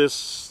through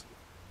this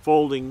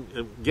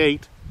folding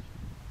gate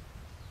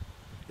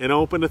and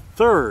opened a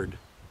third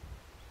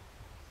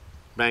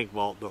bank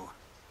vault door.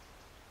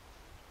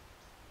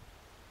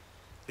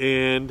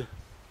 And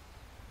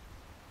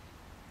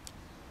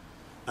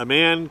a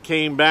man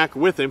came back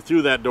with him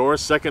through that door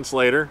seconds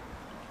later.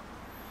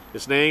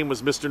 His name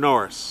was Mr.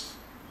 Norris,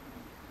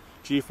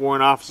 Chief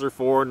Warrant Officer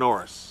for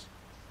Norris,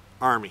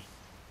 Army.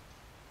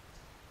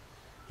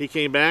 He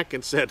came back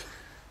and said,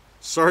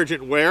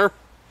 Sergeant Ware,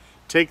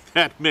 take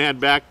that man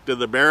back to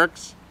the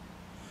barracks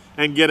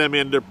and get him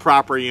into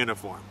proper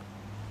uniform.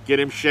 Get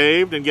him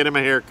shaved and get him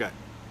a haircut.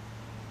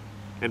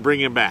 And bring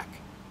him back.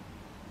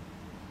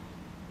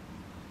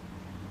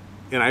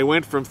 And I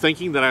went from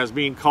thinking that I was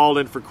being called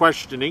in for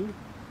questioning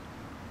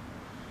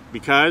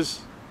because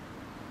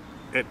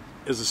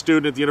as a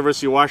student at the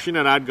University of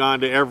Washington, I'd gone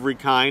to every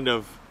kind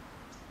of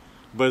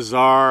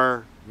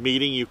bizarre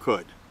meeting you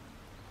could.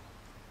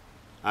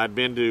 I'd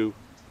been to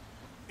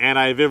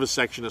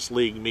Anti-Vivisectionist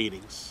League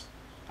meetings.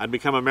 I'd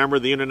become a member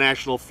of the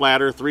International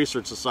Flat Earth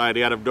Research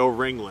Society out of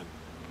Dover, England.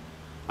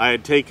 I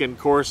had taken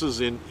courses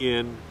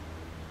to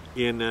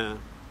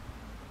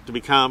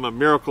become a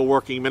miracle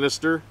working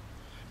minister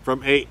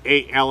from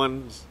A.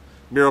 Allen's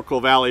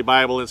Miracle Valley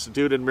Bible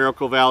Institute in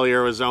Miracle Valley,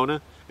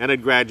 Arizona, and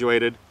had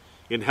graduated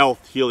in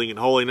health, healing, and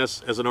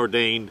holiness as an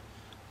ordained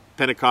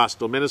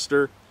Pentecostal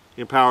minister,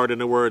 empowered in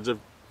the words of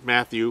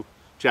Matthew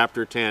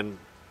chapter 10,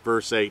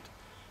 verse 8,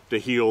 to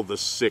heal the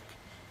sick,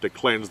 to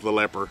cleanse the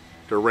leper,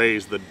 to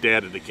raise the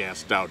dead, and to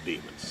cast out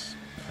demons.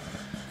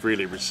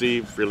 Freely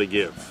receive, freely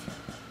give.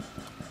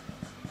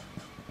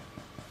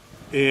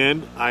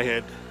 And I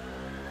had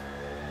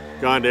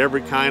gone to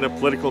every kind of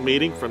political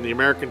meeting, from the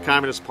American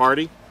Communist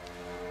Party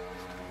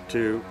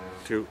to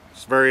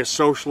various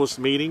socialist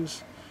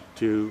meetings,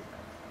 to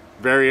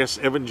various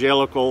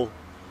evangelical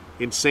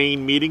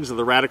insane meetings of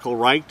the radical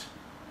right,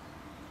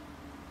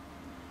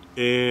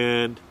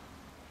 and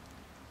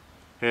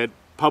had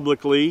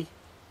publicly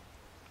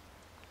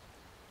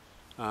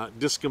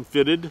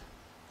discomfited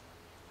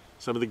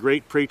some of the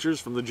great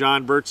preachers from the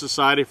John Birch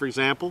Society, for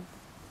example,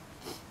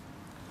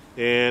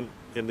 and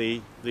in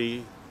the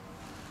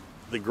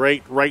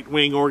great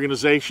right-wing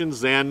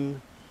organizations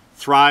then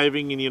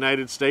thriving in the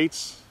United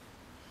States,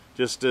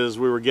 just as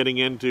we were getting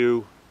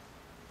into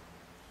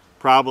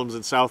problems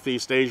in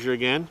Southeast Asia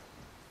again.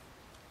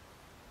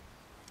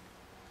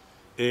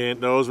 And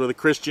those were the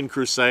Christian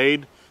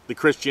Crusade, the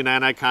Christian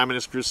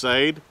Anti-Communist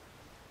Crusade.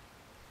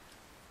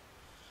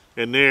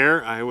 And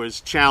there I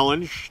was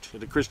challenged at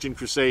the Christian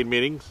Crusade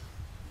meetings,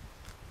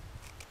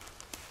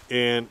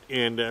 and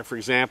for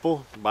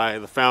example, by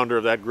the founder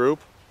of that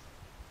group,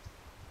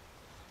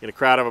 in a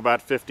crowd of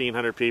about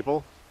 1,500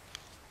 people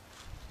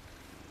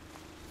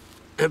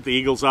at the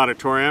Eagles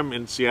Auditorium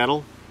in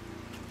Seattle,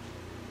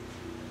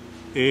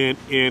 and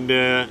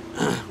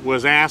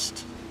was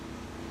asked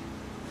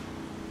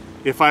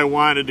if I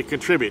wanted to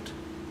contribute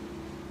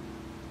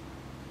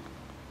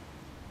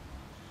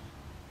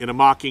in a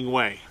mocking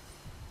way,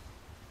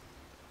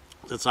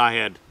 since I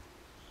had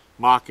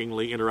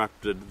mockingly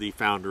interrupted the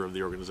founder of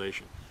the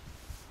organization.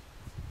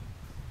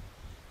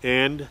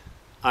 And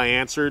I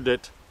answered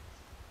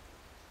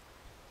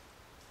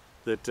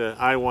that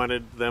I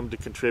wanted them to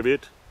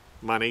contribute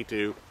money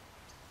to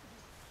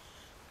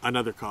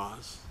another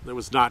cause that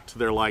was not to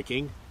their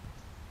liking.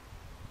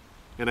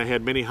 And I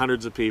had many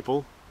hundreds of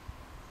people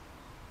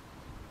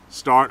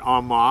start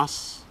en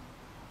masse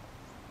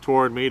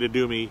toward me to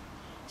do me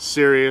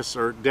serious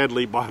or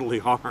deadly bodily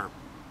harm.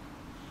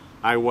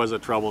 I was a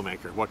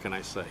troublemaker, what can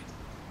I say?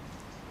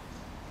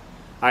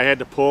 I had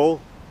to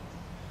pull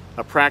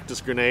a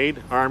practice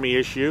grenade, Army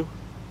issue,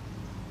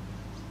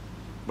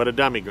 but a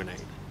dummy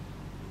grenade.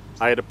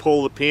 I had to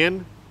pull the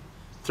pin,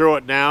 throw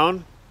it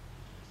down,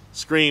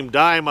 scream,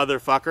 "Die,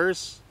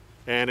 motherfuckers,"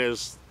 and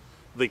as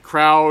the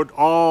crowd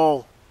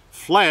all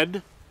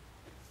fled,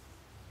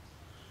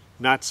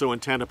 not so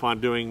intent upon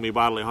doing me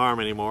bodily harm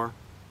anymore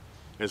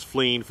as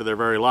fleeing for their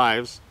very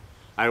lives,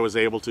 I was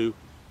able to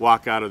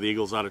walk out of the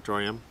Eagles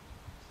Auditorium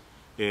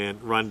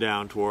and run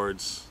down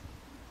towards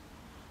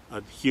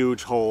a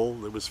huge hole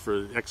that was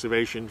for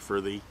excavation for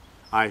the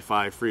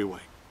I-5 freeway.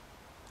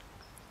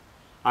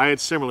 I had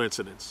similar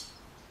incidents.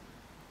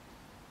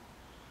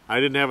 I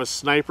didn't have a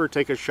sniper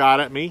take a shot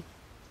at me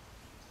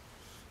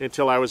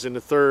until I was in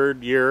the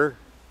third year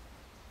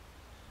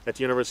at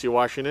the University of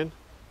Washington,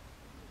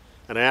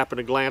 and I happened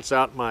to glance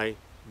out my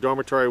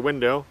dormitory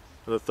window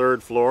on the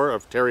third floor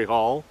of Terry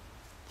Hall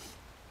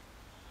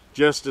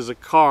just as a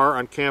car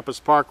on Campus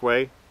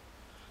Parkway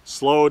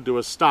slowed to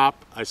a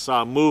stop. I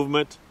saw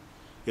movement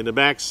in the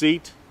back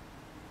seat,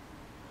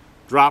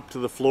 dropped to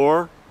the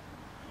floor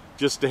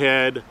just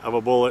ahead of a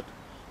bullet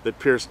that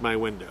pierced my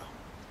window.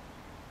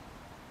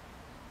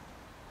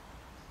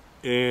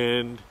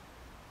 And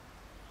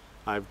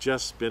I've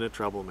just been a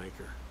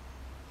troublemaker.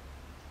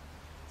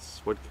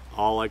 That's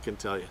all I can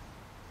tell you.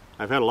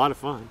 I've had a lot of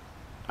fun.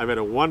 I've had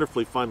a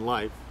wonderfully fun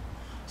life,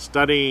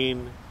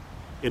 studying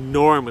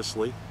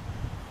enormously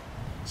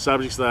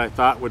subjects that I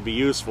thought would be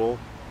useful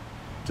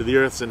to the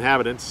Earth's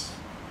inhabitants,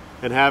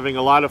 and having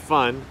a lot of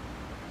fun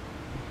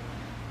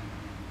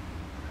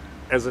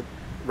as a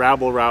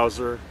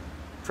rabble-rouser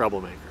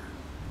troublemaker.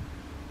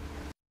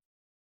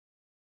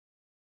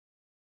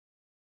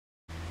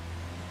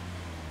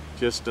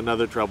 Just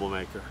another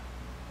troublemaker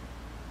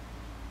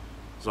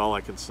is all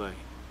I can say.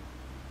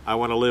 I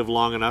want to live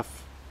long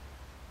enough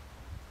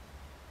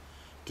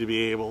to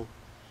be able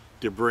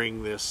to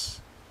bring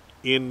this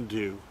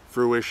into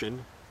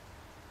fruition,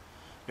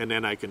 and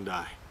then I can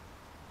die.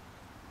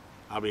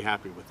 I'll be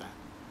happy with that.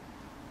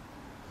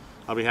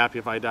 I'll be happy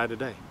if I die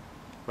today.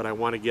 But I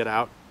want to get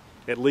out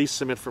at least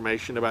some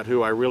information about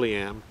who I really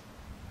am,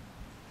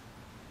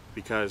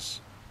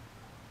 because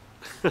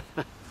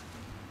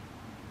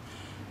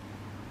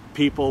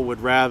people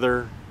would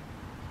rather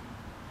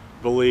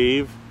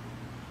believe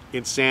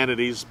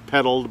insanities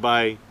peddled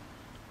by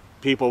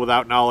people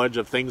without knowledge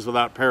of things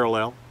without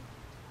parallel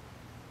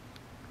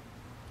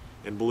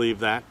and believe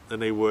that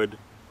than they would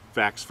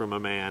facts from a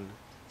man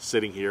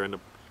sitting here in the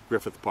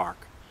Griffith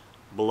Park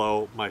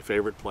below my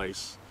favorite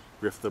place,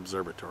 Griffith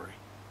Observatory.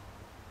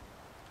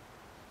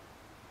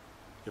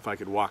 If I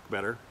could walk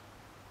better,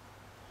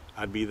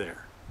 I'd be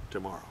there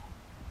tomorrow.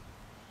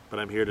 But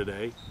I'm here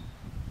today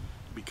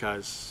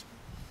because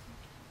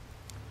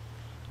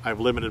I have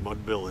limited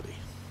mobility.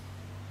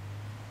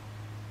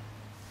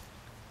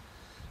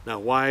 Now,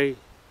 why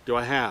do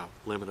I have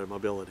limited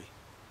mobility?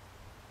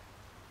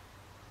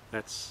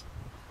 That's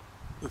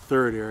the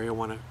third area I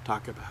want to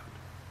talk about.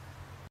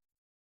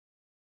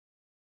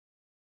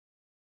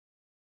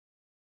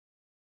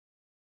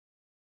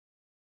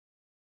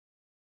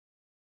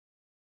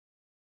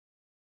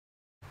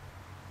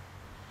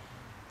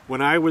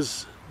 When I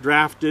was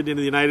drafted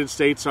into the United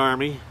States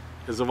Army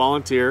as a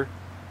volunteer,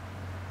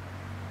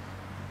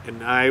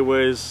 and I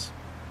was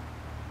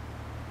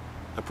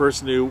a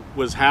person who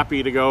was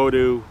happy to go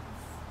to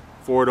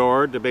Fort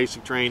Ord to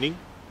basic training,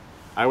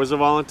 I was a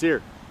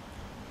volunteer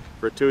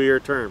for a 2-year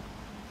term.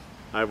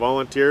 I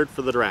volunteered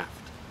for the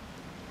draft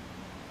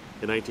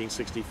in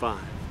 1965.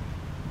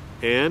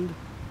 And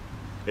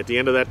at the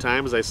end of that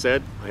time, as I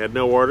said, I had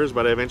no orders,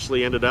 but I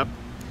eventually ended up,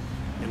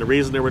 and the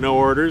reason there were no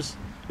orders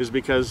is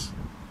because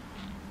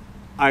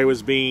I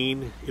was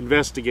being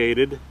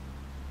investigated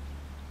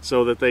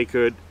so that they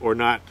could or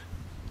not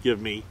give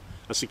me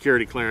a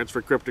security clearance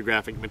for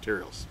cryptographic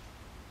materials.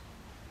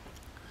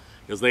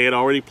 Because they had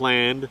already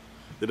planned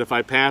that if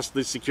I passed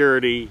the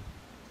security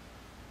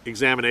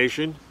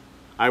examination,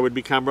 I would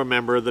become a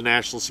member of the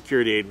National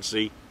Security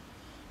Agency,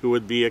 who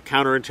would be a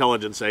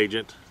counterintelligence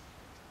agent,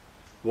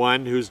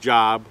 one whose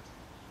job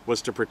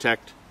was to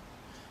protect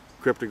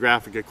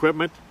cryptographic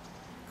equipment,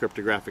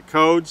 cryptographic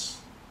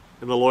codes,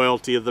 and the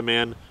loyalty of the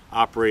men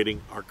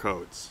operating our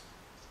codes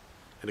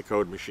and the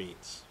code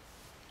machines.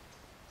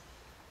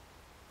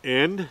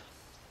 And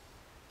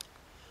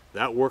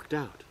that worked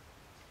out.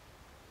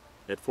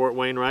 At Fort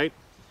Wainwright,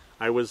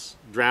 I was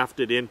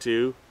drafted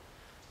into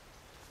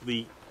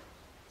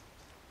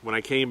when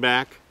I came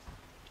back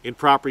in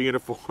proper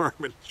uniform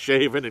and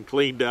shaven and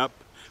cleaned up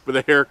with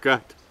a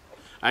haircut,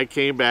 I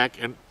came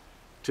back and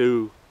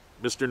to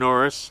Mr.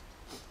 Norris,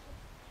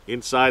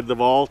 inside the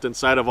vault,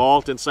 inside a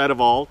vault, inside a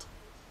vault,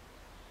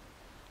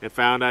 and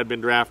found I'd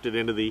been drafted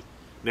into the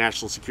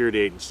National Security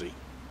Agency.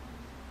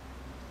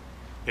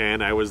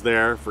 And I was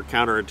there for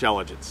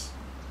counterintelligence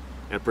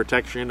and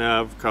protection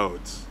of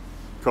codes,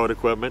 code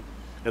equipment,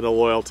 and the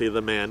loyalty of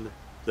the men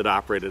that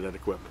operated that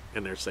equipment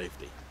and their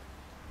safety.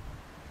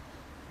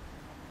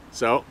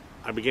 So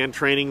I began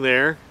training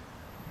there,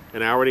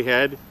 and I already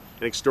had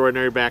an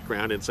extraordinary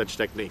background in such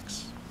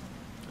techniques,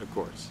 of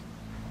course,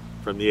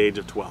 from the age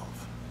of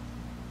 12.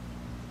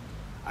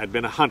 I'd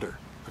been a hunter,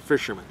 a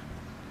fisherman.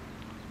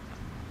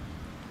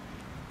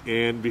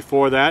 And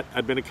before that,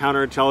 I'd been a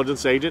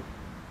counterintelligence agent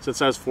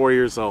since I was 4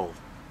 years old.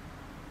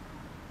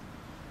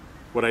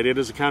 What I did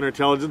as a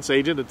counterintelligence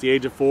agent at the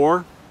age of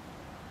 4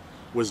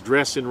 was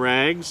dress in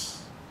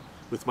rags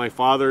with my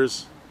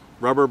father's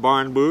rubber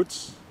barn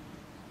boots,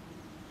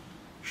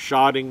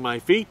 shodding my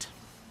feet,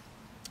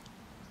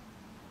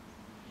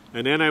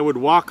 and then I would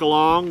walk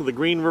along the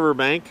Green River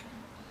bank,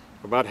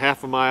 about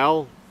half a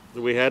mile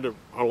that we had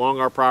along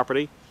our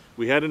property.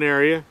 We had an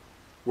area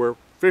where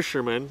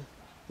fishermen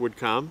would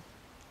come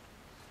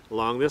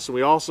along this, and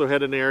we also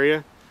had an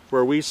area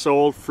where we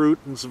sold fruit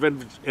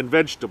and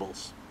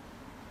vegetables.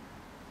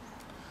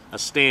 A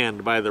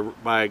stand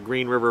by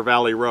Green River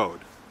Valley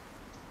Road.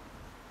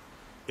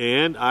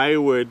 And I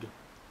would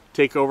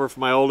take over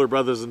from my older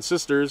brothers and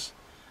sisters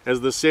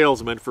as the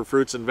salesman for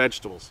fruits and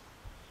vegetables,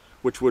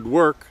 which would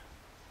work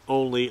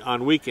only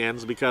on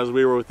weekends because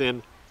we were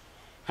within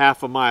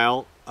half a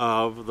mile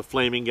of the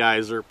Flaming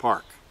Geyser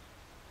Park.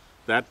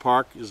 That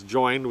park is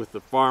joined with the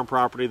farm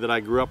property that I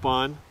grew up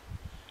on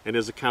and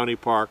is a county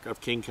park of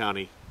King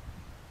County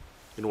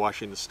in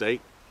Washington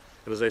State.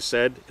 And as I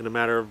said, in a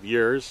matter of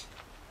years,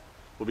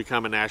 will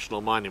become a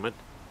national monument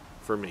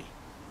for me.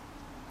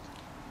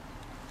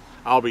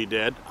 I'll be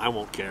dead. I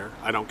won't care.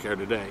 I don't care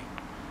today.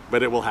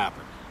 But it will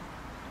happen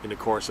in the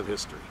course of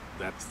history.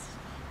 That's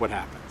what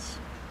happens.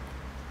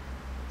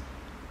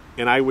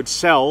 And I would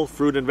sell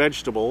fruit and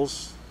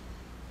vegetables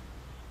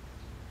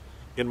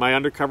in my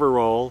undercover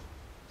role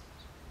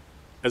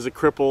as a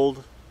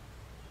crippled,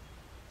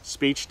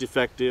 speech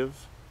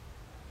defective,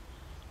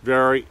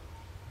 very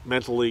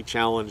mentally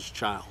challenged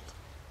child.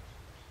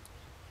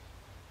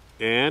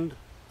 And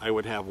I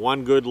would have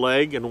one good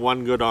leg and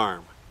one good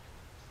arm.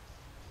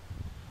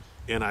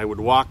 And I would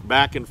walk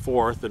back and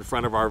forth in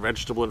front of our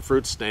vegetable and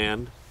fruit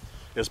stand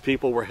as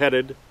people were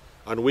headed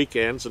on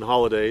weekends and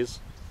holidays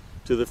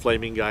to the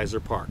Flaming Geyser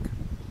Park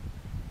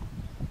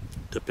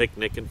to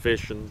picnic and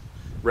fish and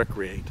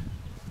recreate.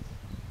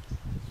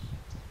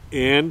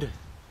 And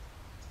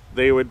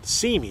they would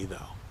see me,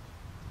 though.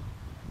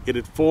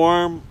 It'd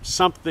form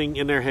something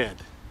in their head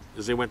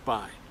as they went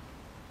by.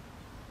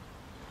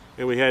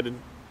 And we had a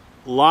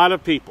lot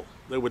of people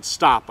that would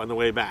stop on the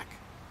way back.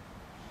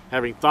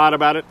 Having thought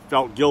about it,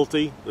 felt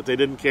guilty that they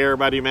didn't care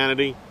about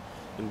humanity,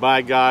 and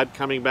by God,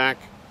 coming back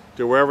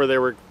to wherever they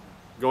were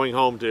going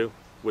home to,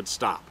 would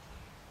stop.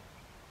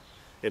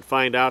 And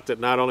find out that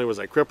not only was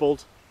I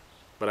crippled,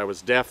 but I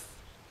was deaf,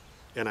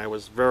 and I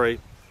was very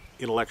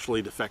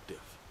intellectually defective.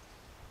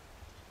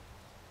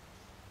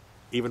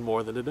 Even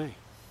more than today.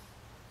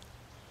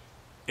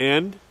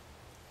 And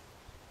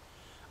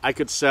I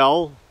could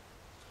sell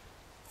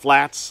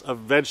flats of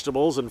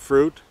vegetables and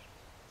fruit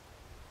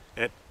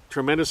at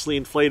tremendously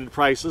inflated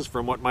prices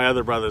from what my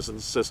other brothers and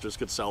sisters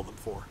could sell them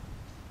for.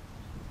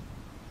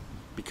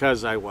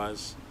 Because I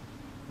was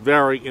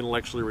very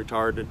intellectually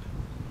retarded,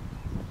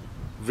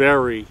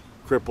 very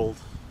crippled,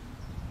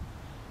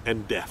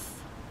 and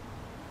deaf.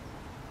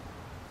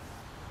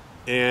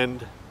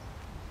 And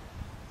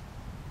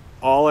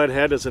all I'd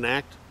had as an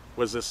act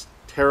was this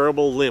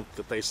terrible limp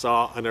that they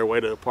saw on their way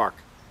to the park.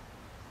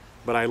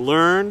 But I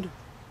learned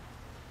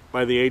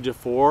by the age of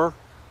 4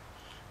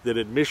 that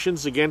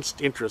admissions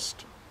against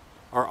interest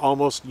are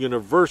almost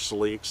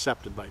universally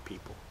accepted by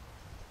people.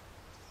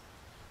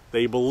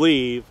 They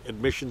believe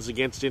admissions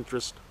against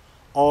interest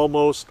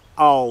almost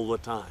all the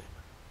time.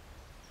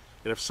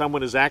 And if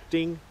someone is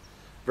acting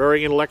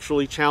very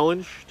intellectually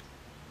challenged,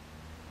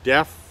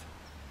 deaf,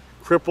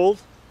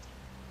 crippled,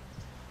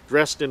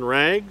 dressed in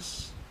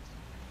rags,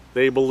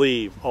 they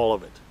believe all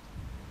of it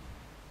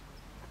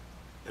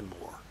and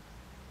more.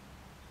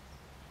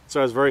 So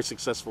I was very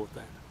successful at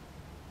that.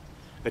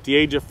 At the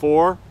age of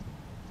 4,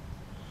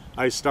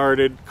 I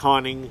started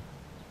conning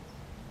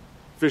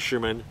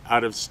fishermen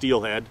out of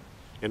steelhead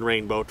and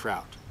rainbow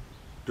trout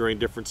during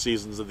different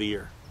seasons of the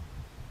year.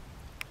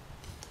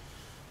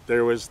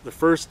 There was the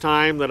first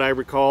time that I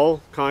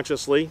recall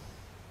consciously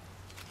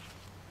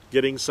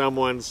getting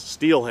someone's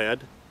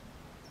steelhead.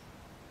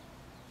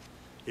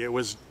 It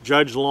was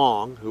Judge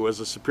Long, who was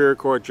a Superior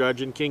Court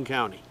judge in King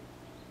County.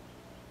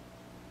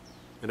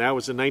 And that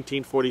was in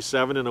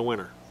 1947 in the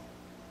winter.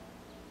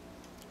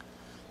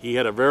 He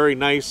had a very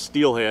nice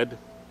steelhead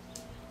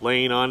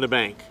laying on the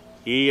bank.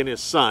 He and his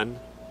son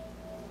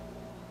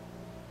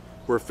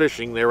were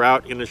fishing. They were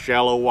out in the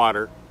shallow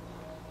water.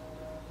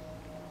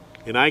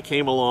 And I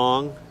came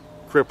along,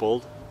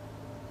 crippled,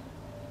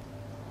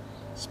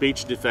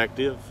 speech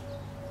defective,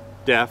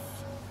 deaf,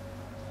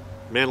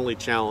 mentally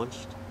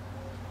challenged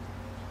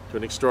to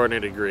an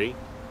extraordinary degree.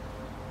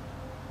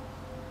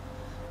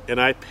 And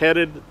I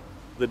petted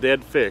the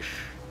dead fish,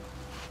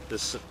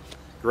 this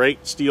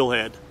great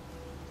steelhead,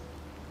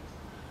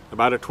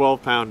 about a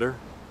 12-pounder,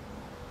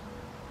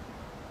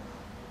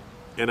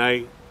 and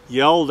I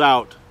yelled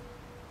out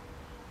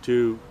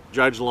to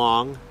Judge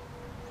Long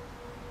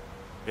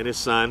and his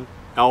son,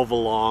 Alva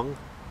Long,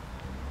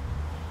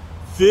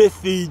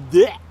 50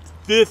 thick,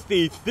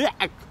 50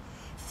 thick,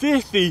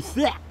 50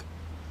 thick.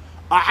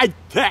 I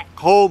take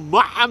home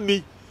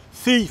mommy,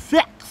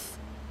 C6.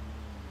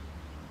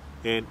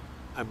 And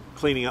I'm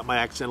cleaning up my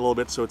accent a little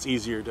bit so it's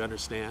easier to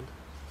understand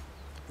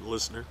the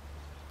listener.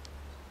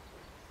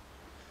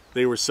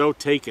 They were so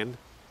taken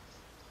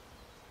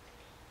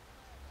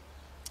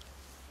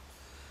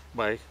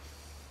by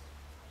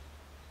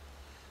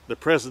the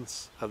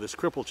presence of this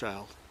crippled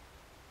child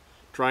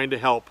trying to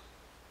help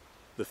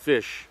the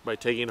fish by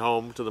taking it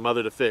home to the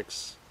mother to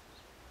fix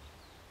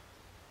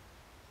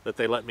that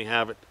they let me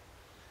have it.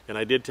 And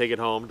I did take it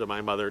home to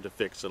my mother to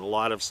fix, and a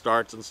lot of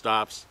starts and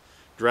stops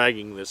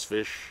dragging this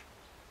fish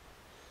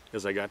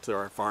as I got to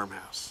our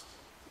farmhouse.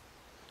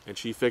 And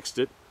she fixed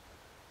it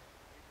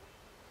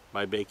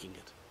by baking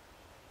it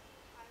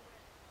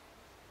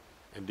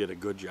and did a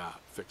good job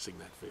fixing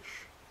that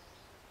fish.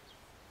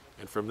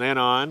 And from then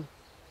on,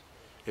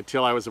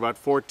 until I was about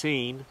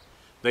 14,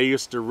 they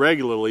used to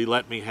regularly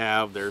let me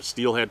have their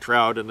steelhead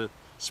trout in the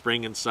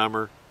spring and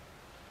summer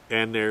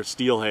and their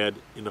steelhead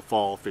in the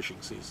fall fishing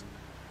season.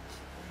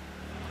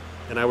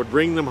 And I would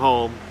bring them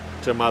home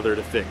to mother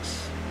to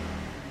fix.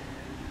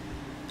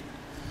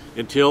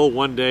 Until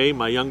one day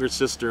my younger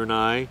sister and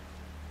I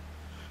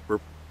were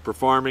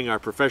performing our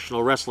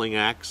professional wrestling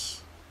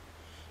acts,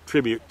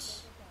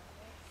 tributes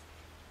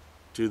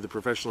to the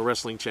professional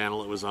wrestling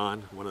channel it was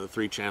on, one of the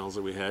 3 channels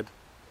that we had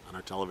on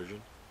our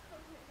television.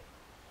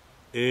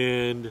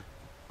 And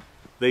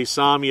they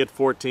saw me at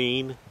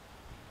 14,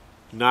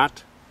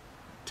 not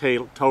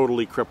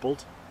totally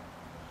crippled,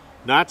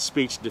 not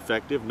speech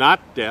defective,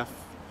 not deaf,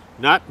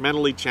 not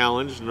mentally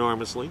challenged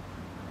enormously,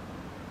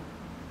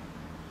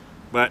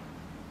 but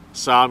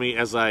saw me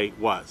as I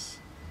was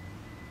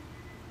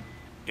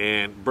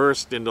and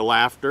burst into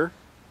laughter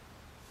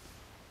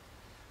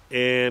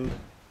and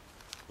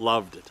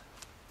loved it.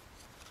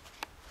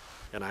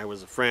 And I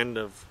was a friend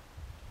of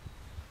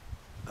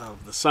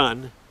the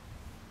son,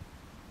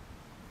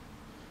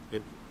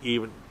 and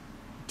even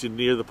to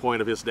near the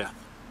point of his death.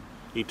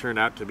 He turned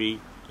out to be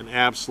an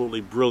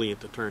absolutely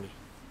brilliant attorney.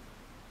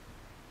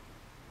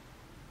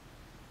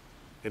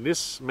 And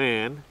this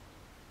man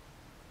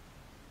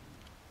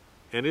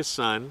and his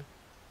son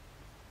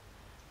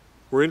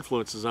were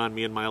influences on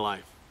me in my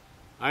life.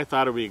 I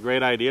thought it would be a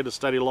great idea to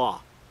study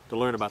law, to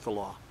learn about the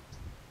law.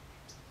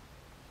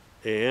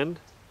 And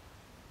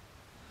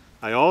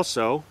I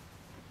also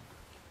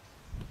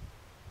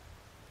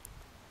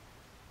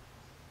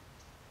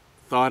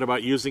thought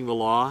about using the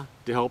law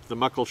to help the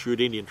Muckleshoot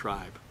Indian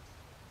tribe.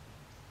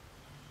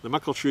 The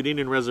Muckleshoot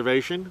Indian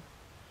Reservation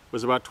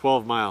was about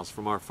 12 miles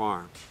from our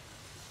farm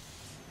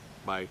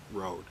by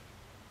road.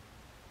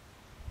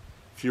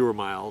 Fewer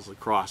miles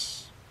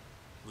across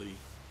the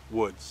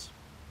woods.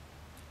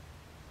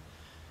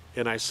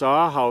 And I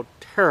saw how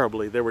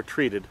terribly they were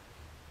treated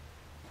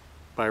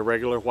by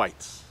regular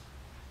whites.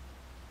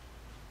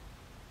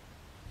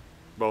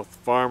 Both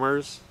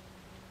farmers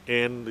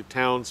and the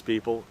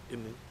townspeople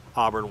in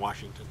Auburn,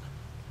 Washington.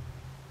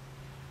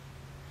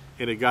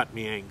 And it got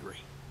me angry.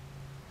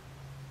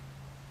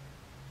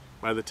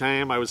 By the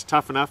time I was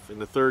tough enough in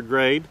the 3rd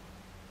grade,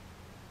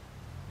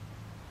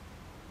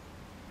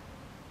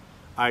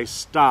 I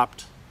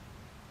stopped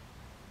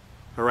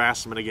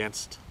harassment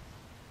against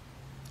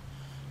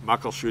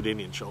Muckleshoot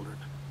Indian children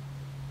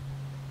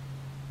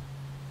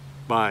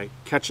by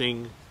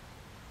catching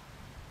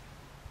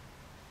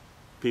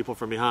people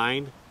from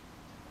behind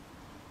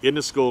in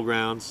the school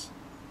grounds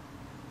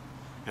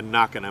and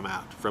knocking them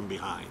out from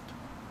behind.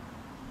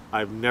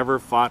 I've never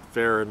fought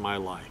fair in my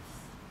life.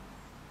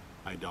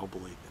 I don't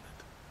believe in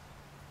it.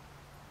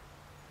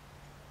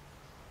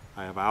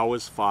 I have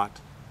always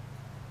fought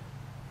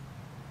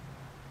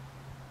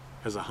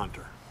as a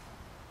hunter,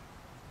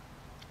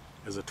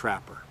 as a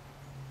trapper.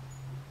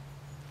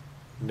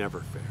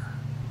 Never fair.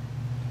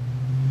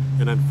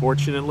 And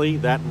unfortunately,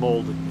 that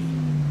molded me.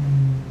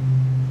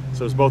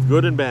 So it's both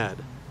good and bad.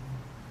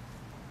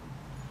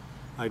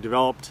 I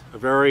developed a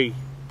very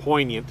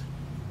poignant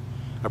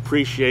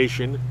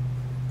appreciation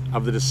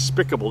of the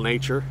despicable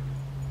nature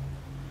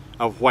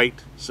of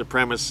white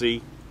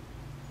supremacy,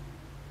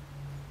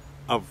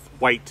 of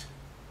white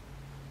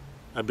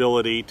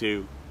ability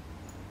to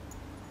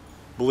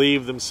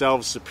believe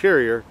themselves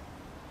superior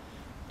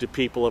to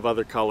people of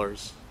other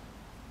colors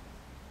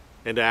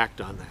and to act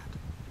on that.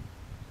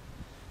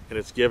 And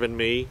it's given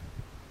me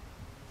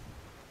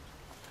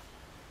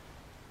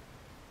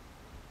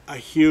a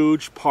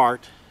huge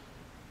part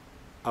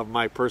of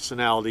my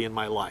personality in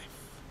my life.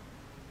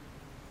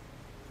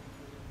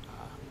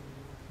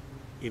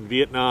 In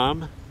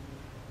Vietnam,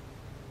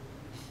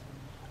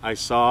 I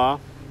saw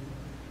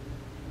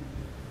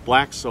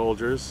black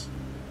soldiers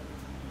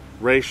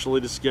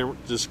racially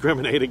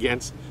discriminate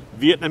against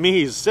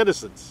Vietnamese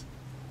citizens.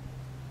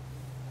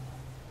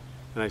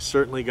 And I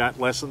certainly got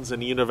lessons in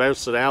the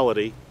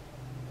universality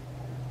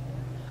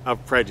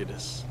of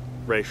prejudice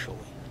racially.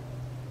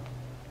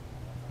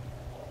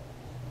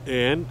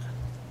 And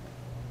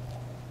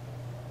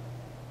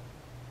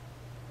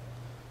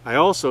I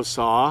also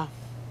saw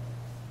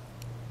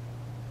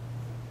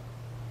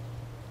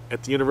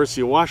at the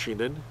University of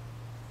Washington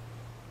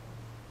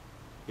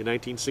in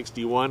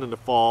 1961 in the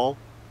fall,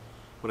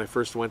 when I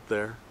first went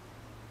there,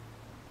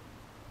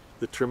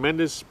 the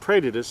tremendous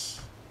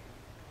prejudice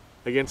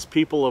against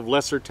people of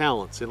lesser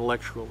talents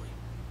intellectually,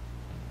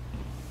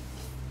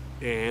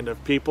 and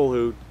of people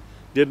who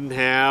didn't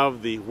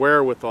have the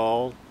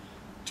wherewithal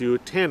to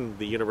attend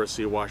the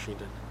University of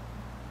Washington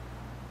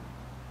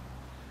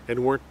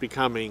and weren't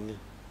becoming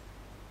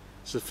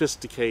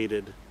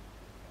sophisticated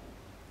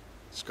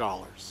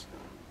scholars,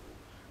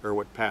 or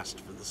what passed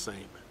for the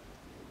same.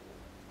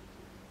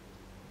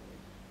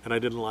 And I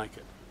didn't like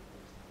it.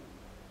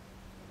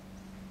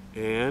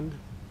 And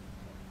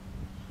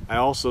I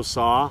also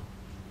saw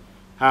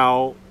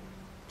how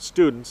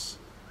students,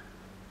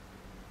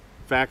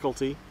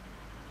 faculty,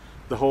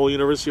 the whole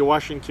University of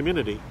Washington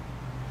community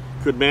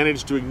could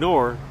manage to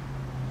ignore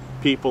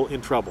people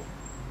in trouble,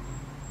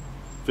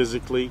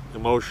 physically,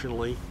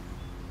 emotionally,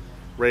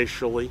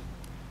 racially,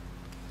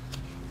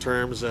 in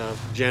terms of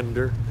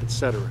gender,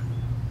 etc.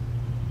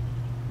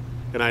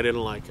 And I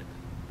didn't like it.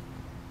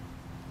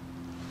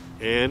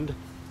 And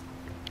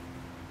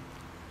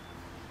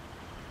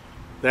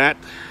that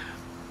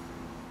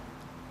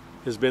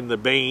has been the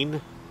bane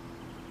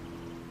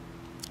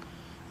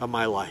of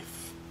my life.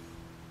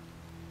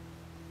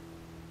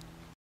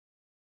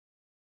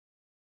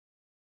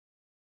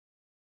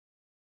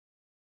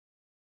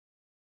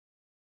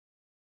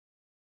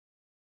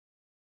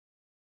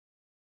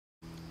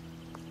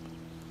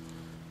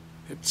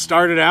 It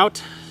started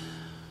out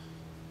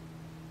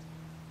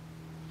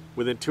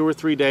within 2 or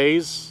 3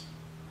 days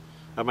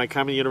of my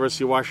coming to the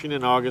University of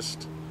Washington in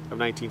August of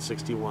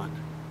 1961.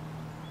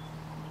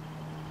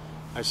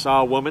 I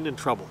saw a woman in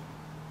trouble.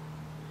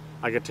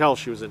 I could tell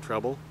she was in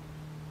trouble.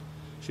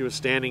 She was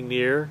standing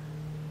near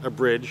a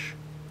bridge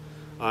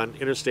on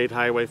Interstate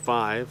Highway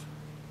 5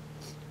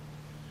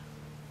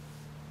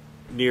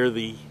 near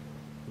the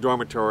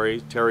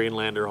dormitory Terry and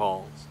Lander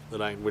Halls,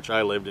 which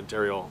I lived in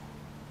Terry Hall.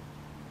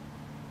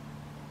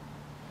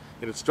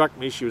 And it struck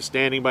me she was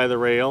standing by the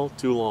rail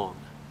too long.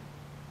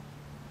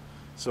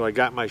 So I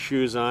got my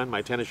shoes on,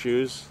 my tennis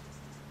shoes,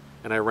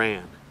 and I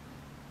ran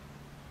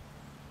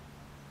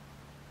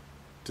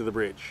to the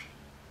bridge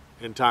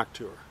and talked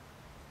to her.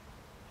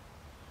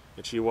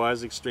 And she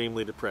was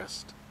extremely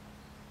depressed.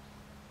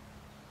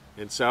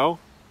 And so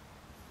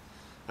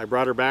I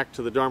brought her back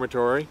to the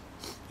dormitory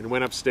and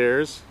went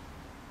upstairs,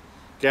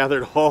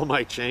 gathered all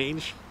my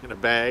change in a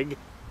bag,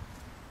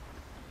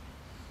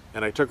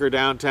 and I took her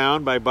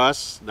downtown by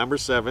bus, number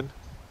 7,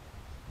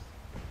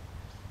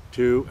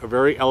 to a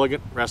very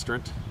elegant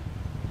restaurant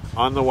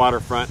on the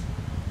waterfront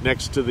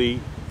next to the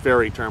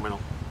ferry terminal.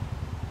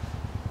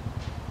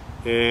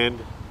 And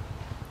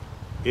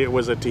it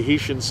was a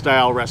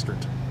Tahitian-style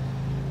restaurant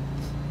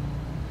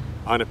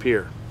on a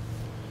pier.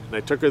 And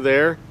I took her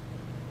there,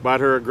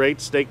 bought her a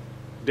great steak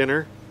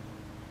dinner,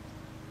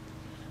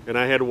 and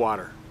I had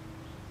water.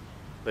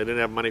 They didn't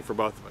have money for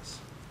both of us.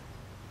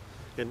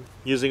 And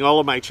using all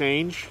of my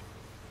change,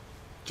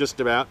 just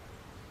about,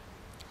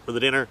 for the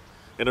dinner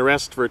and the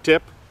rest for a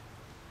tip,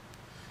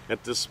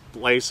 at this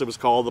place that was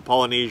called the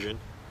Polynesian.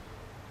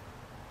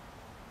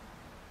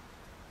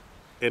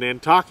 And then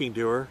talking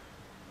to her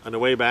on the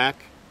way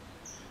back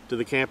to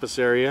the campus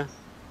area,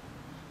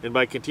 and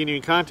by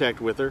continuing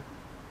contact with her,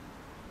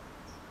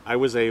 I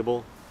was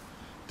able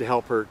to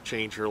help her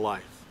change her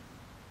life.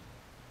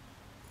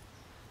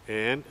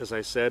 And as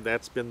I said,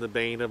 that's been the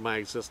bane of my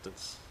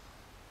existence.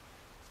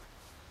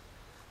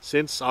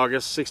 Since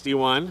August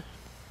 61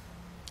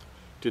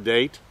 to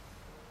date,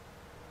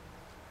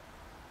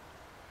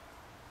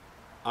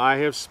 I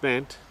have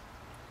spent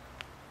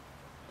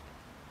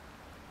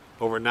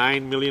over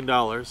 $9 million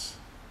that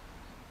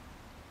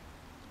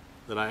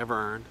I have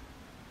earned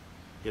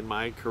in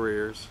my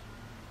careers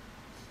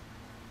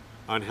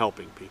on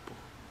helping people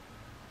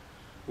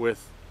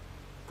with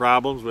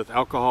problems with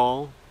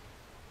alcohol,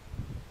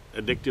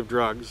 addictive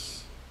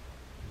drugs,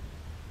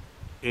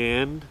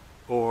 and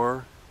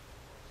or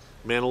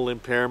mental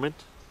impairment,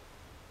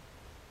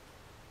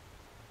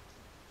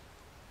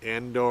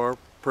 and or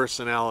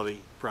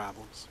personality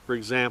problems. For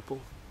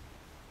example,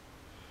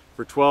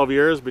 for 12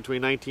 years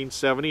between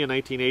 1970 and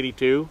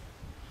 1982,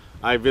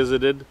 I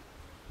visited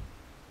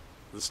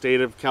the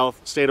state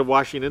of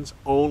Washington's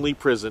only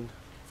prison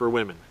for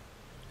women.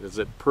 It is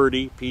at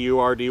Purdy,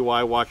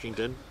 P-U-R-D-Y,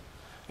 Washington,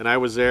 and I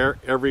was there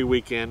every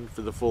weekend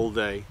for the full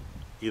day,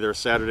 either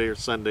Saturday or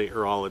Sunday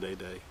or holiday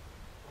day.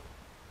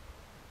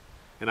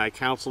 And I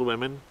counseled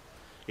women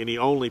in the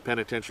only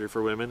penitentiary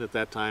for women at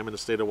that time in the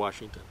state of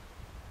Washington.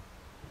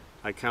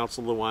 I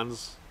counseled the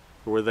ones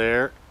who were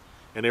there,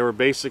 and they were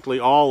basically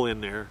all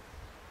in there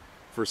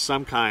for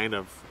some kind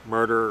of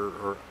murder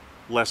or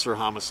lesser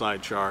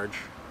homicide charge,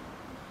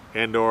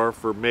 and or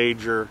for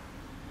major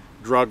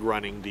drug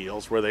running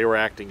deals where they were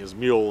acting as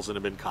mules and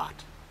had been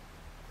caught.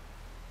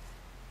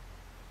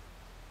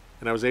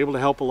 And I was able to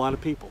help a lot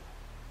of people.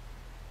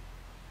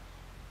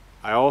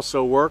 I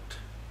also worked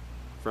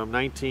from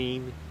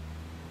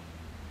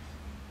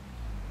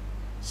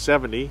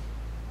 1970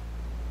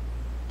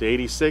 to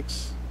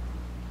 86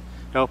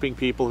 helping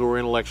people who were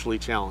intellectually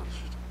challenged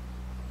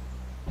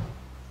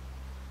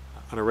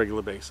on a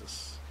regular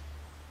basis,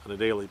 on a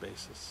daily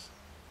basis.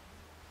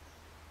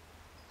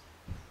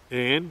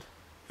 And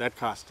that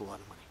cost a lot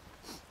of money,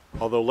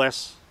 although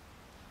less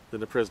than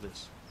the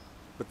prisoners.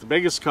 But the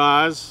biggest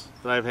cause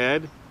that I've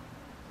had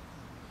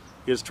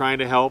is trying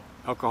to help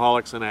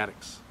alcoholics and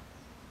addicts.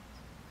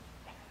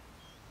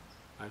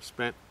 I've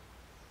spent,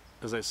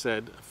 as I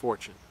said, a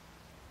fortune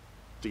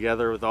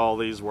together with all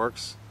these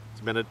works.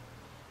 It's been a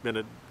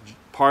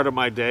part of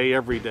my day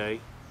every day,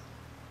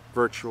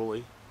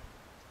 virtually,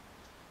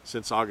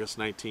 since August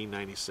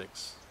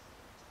 1996.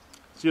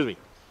 Excuse me,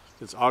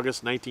 since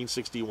August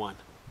 1961.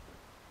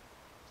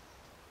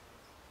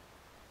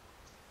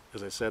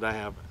 As I said, I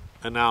have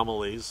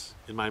anomalies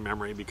in my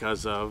memory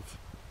because of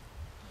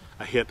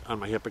a hit on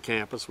my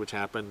hippocampus, which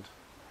happened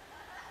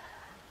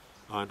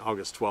on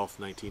August 12th,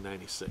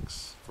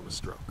 1996, from a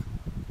stroke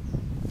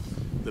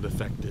that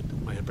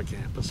affected my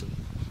hippocampus and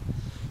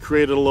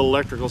created a little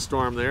electrical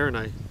storm there, and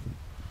I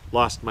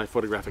lost my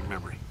photographic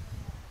memory.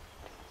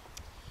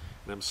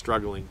 And I'm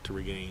struggling to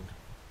regain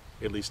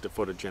at least a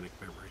photogenic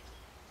memory.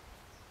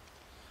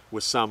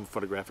 With some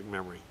photographic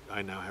memory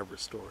I now have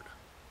restored.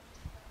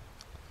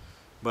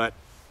 But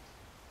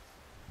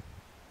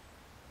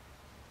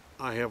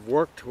I have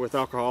worked with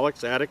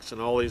alcoholics, addicts, and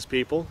all these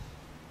people.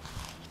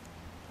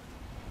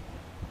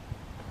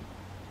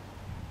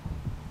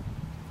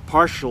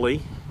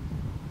 Partially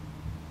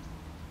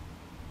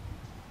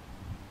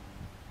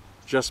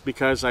just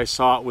because I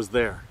saw it was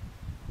there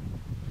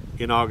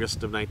in August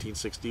of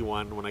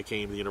 1961 when I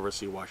came to the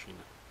University of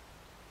Washington,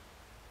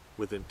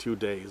 within 2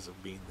 days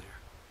of being there.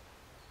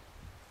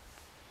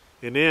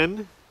 And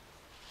then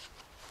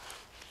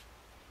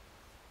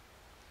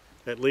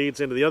that leads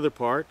into the other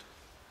part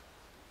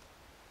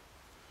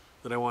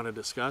that I want to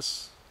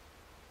discuss,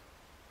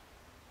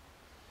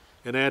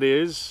 and that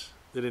is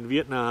that in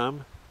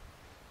Vietnam,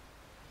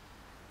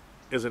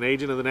 as an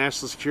agent of the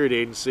National Security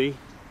Agency,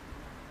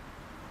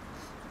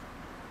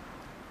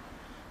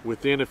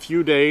 within a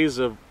few days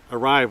of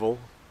arrival,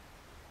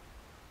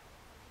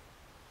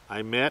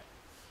 I met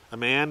a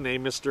man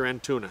named Mr.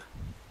 Antuna,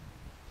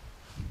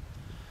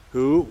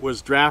 who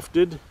was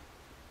drafted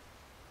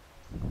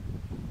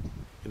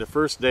in the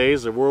first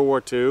days of World War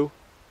II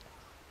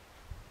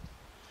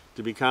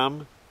to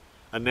become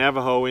a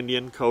Navajo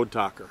Indian code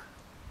talker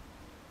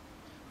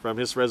from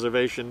his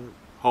reservation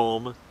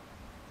home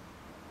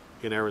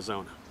in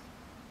Arizona.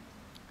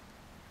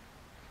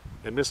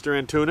 And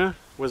Mr. Antuna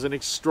was an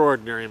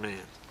extraordinary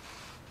man.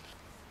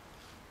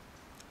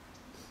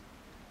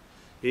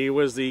 He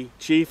was the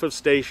chief of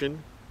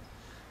station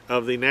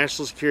of the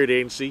National Security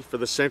Agency for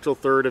the Central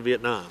Third of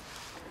Vietnam.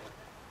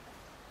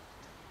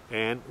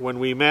 And when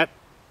we met,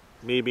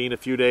 me being a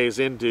few days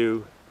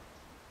into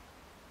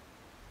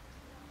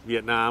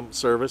Vietnam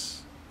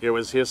service, it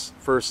was his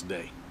first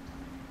day.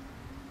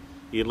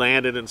 He had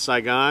landed in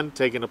Saigon,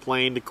 taken a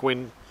plane to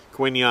Quinh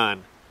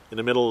Nhon in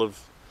the middle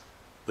of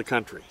the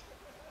country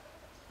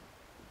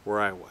where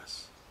I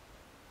was.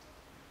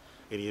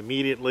 And he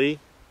immediately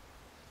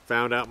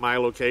found out my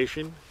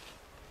location,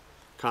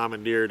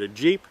 commandeered a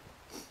Jeep,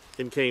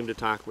 and came to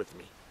talk with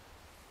me.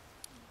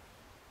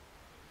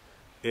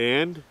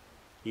 And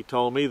he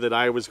told me that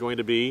I was going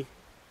to be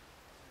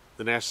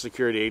the National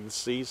Security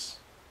Agency's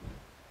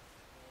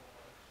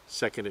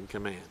second in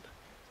command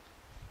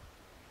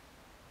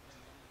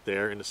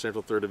there in the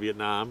Central Third of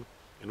Vietnam,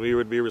 and we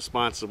would be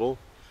responsible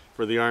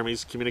for the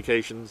Army's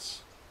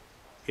communications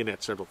in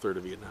that Central Third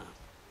of Vietnam.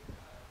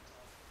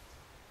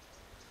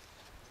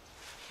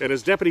 And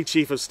as Deputy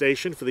Chief of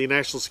Station for the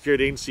National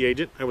Security Agency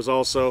agent, I was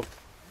also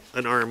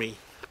an Army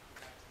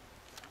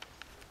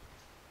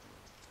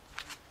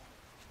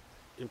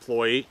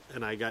employee,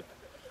 and I got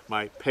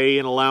my pay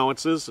and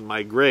allowances, and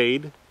my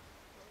grade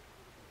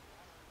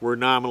were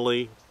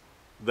nominally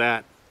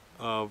that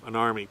of an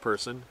Army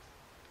person,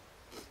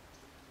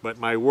 but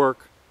my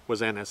work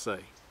was NSA,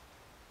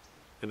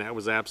 and that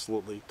was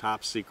absolutely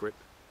top secret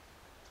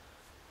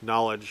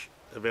knowledge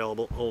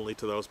available only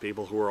to those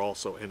people who were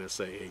also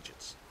NSA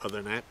agents.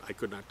 Other than that, I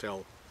could not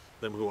tell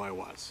them who I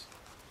was.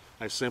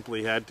 I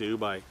simply had to,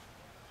 by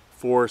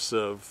force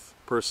of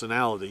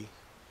personality,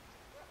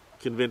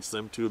 convince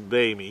them to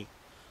obey me.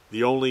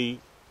 The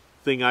only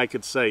thing I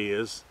could say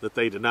is that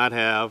they did not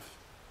have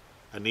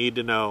a need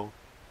to know,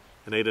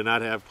 and they did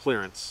not have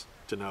clearance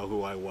to know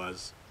who I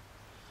was.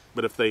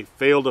 But if they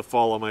failed to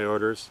follow my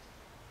orders,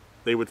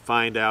 they would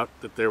find out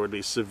that there would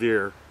be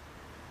severe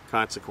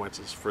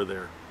consequences for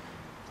their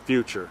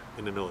future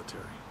in the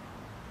military,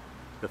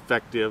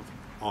 effective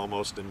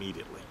almost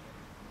immediately.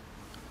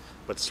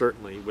 But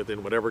certainly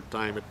within whatever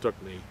time it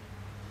took me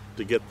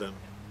to get them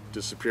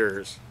to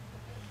superiors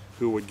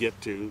who would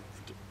get to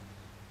the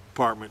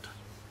Department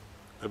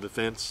of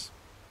Defense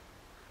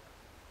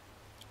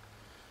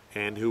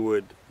and who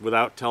would,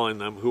 without telling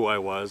them who I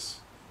was,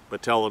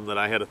 but tell them that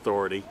I had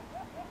authority,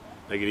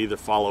 they could either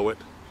follow it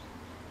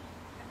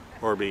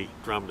or be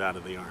drummed out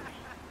of the Army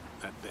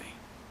that day,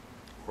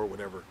 or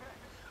whatever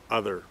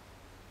other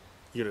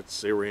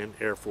units they were in,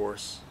 Air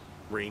Force,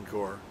 Marine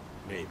Corps,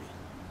 Navy.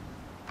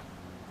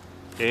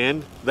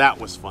 And that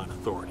was fun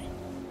authority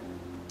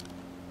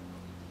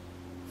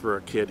for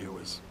a kid who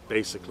was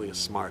basically a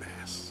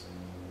smartass.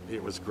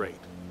 It was great.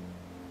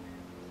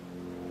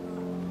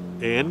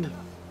 And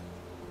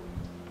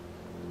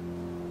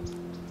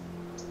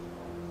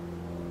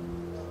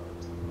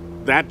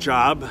that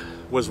job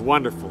was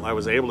wonderful. I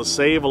was able to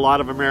save a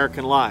lot of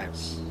American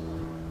lives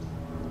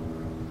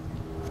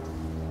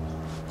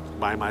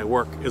by my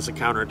work as a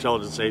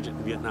counterintelligence agent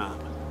in Vietnam.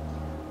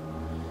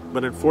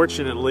 But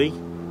unfortunately,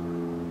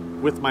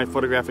 with my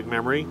photographic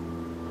memory,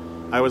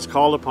 I was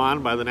called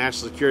upon by the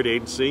National Security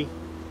Agency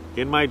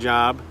in my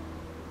job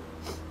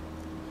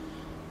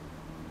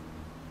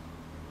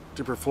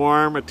to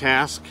perform a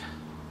task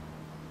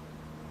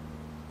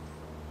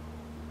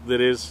that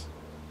has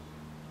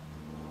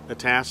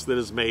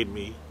made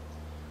me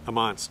a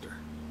monster.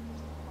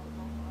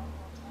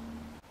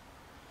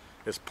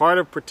 As part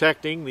of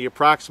protecting the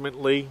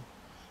approximately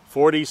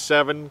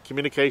 47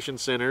 communication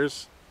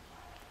centers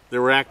that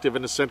were active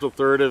in the central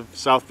third of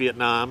South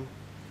Vietnam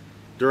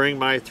during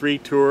my 3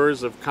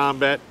 tours of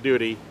combat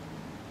duty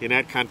in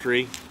that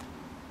country,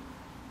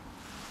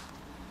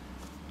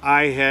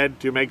 I had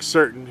to make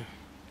certain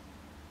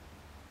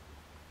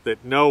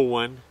that no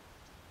one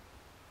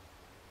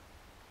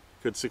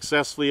could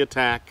successfully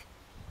attack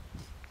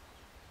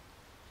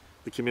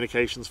the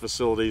communications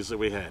facilities that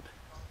we had.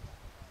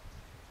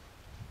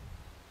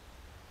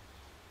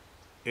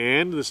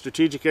 And the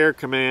Strategic Air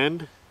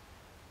Command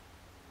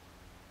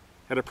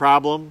had a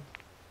problem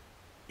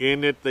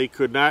in that they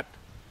could not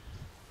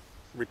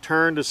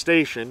return to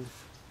station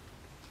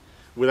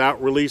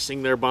without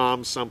releasing their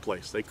bombs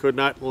someplace. They could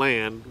not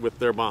land with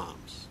their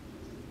bombs.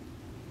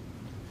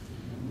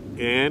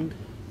 And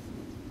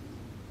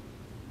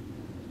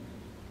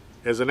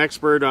as an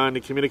expert on the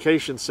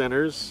communication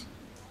centers,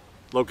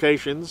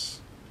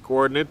 locations,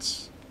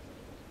 coordinates,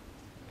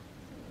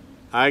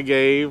 I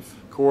gave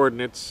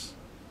coordinates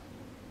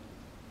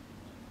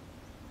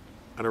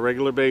on a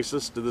regular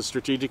basis to the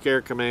Strategic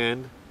Air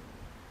Command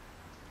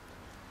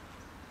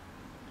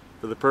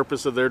for the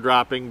purpose of their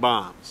dropping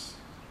bombs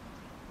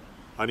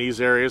on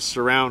these areas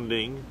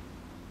surrounding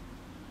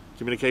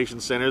communication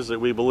centers that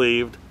we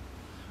believed,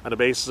 on the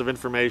basis of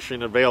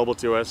information available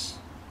to us,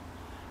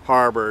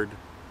 harbored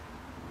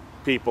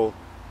people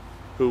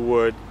who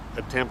would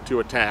attempt to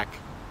attack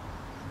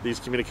these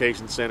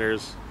communication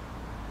centers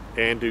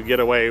and to get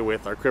away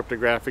with our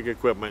cryptographic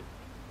equipment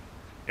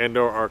and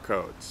or our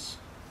codes.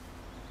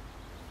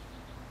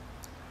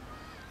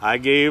 I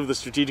gave the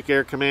Strategic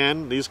Air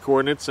Command these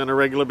coordinates on a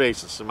regular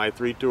basis in my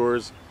 3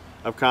 tours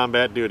of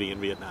combat duty in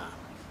Vietnam.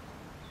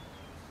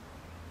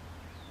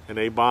 And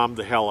they bombed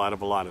the hell out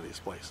of a lot of these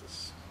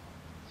places.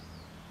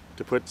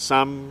 To put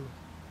some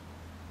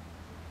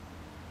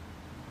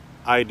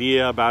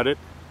idea about it,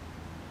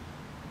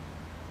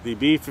 the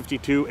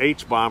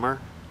B-52H bomber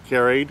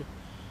carried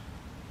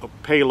a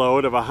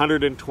payload of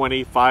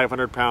 120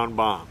 500-pound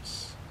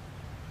bombs.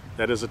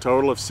 That is a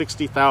total of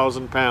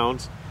 60,000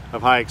 pounds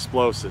of high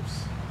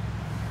explosives.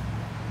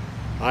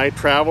 I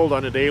traveled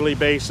on a daily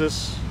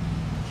basis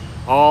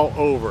all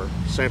over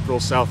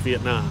central South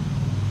Vietnam.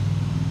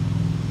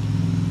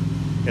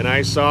 And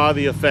I saw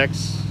the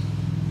effects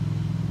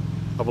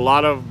of a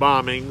lot of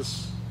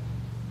bombings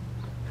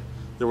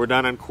that were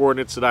done on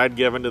coordinates that I'd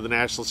given to the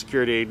National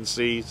Security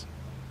Agency's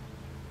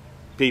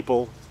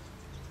people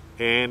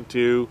and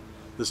to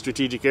the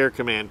Strategic Air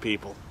Command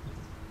people.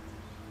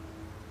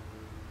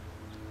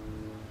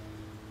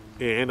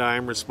 And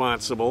I'm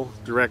responsible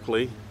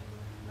directly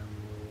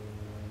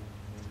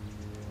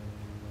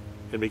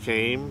and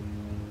became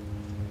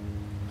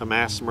a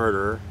mass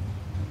murderer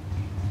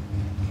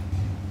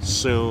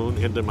soon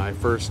into my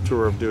first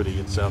tour of duty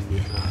in South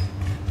Vietnam.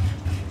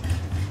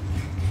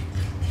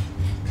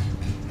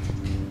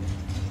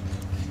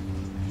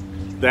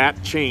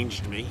 That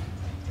changed me.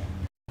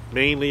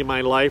 Mainly my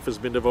life has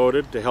been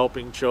devoted to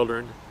helping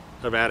children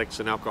of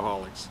addicts and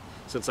alcoholics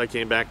since I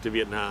came back to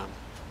Vietnam,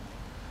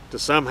 to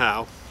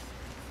somehow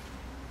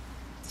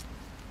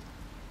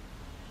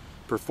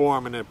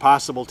perform an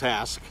impossible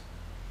task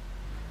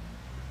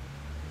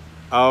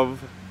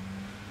of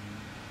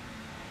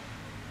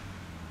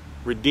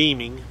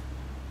redeeming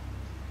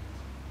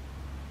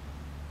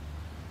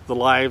the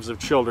lives of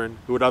children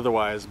who would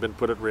otherwise have been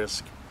put at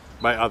risk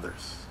by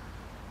others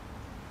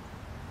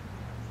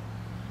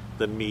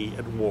than me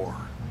at war.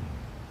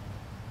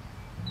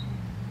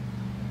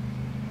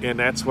 And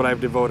that's what I've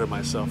devoted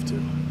myself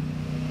to.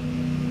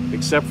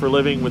 Except for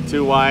living with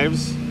 2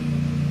 wives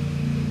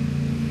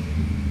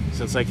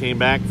since I came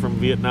back from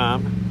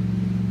Vietnam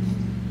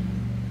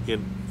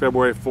in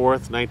February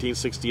 4th,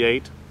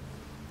 1968.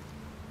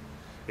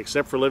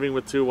 Except for living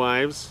with 2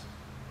 wives,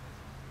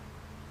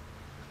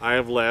 I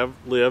have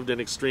lived in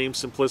extreme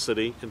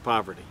simplicity and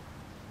poverty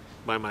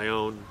by my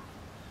own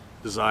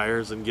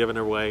desires and given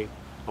away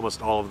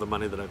almost all of the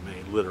money that I've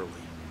made,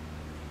 literally.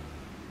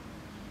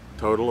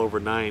 Total over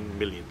 9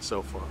 million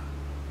so far.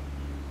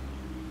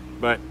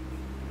 But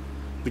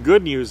the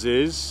good news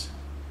is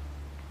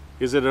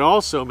that it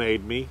also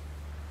made me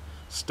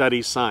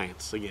study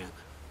science again,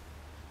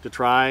 to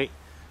try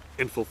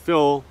and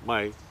fulfill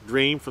my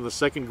dream from the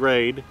 2nd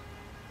grade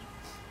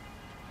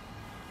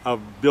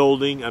of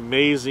building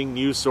amazing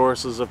new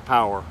sources of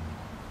power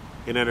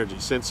and energy,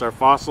 since our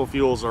fossil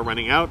fuels are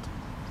running out,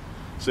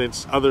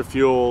 since other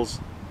fuels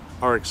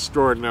are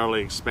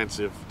extraordinarily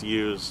expensive to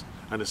use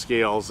on the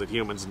scales that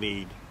humans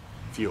need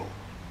fuel.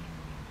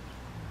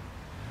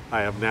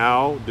 I have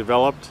now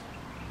developed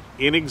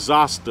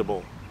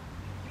inexhaustible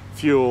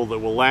fuel that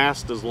will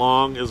last as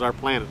long as our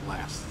planet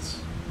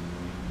lasts,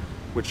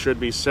 which should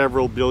be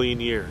several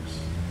billion years,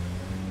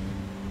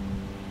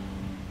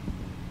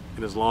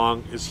 and as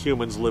long as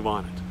humans live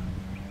on it.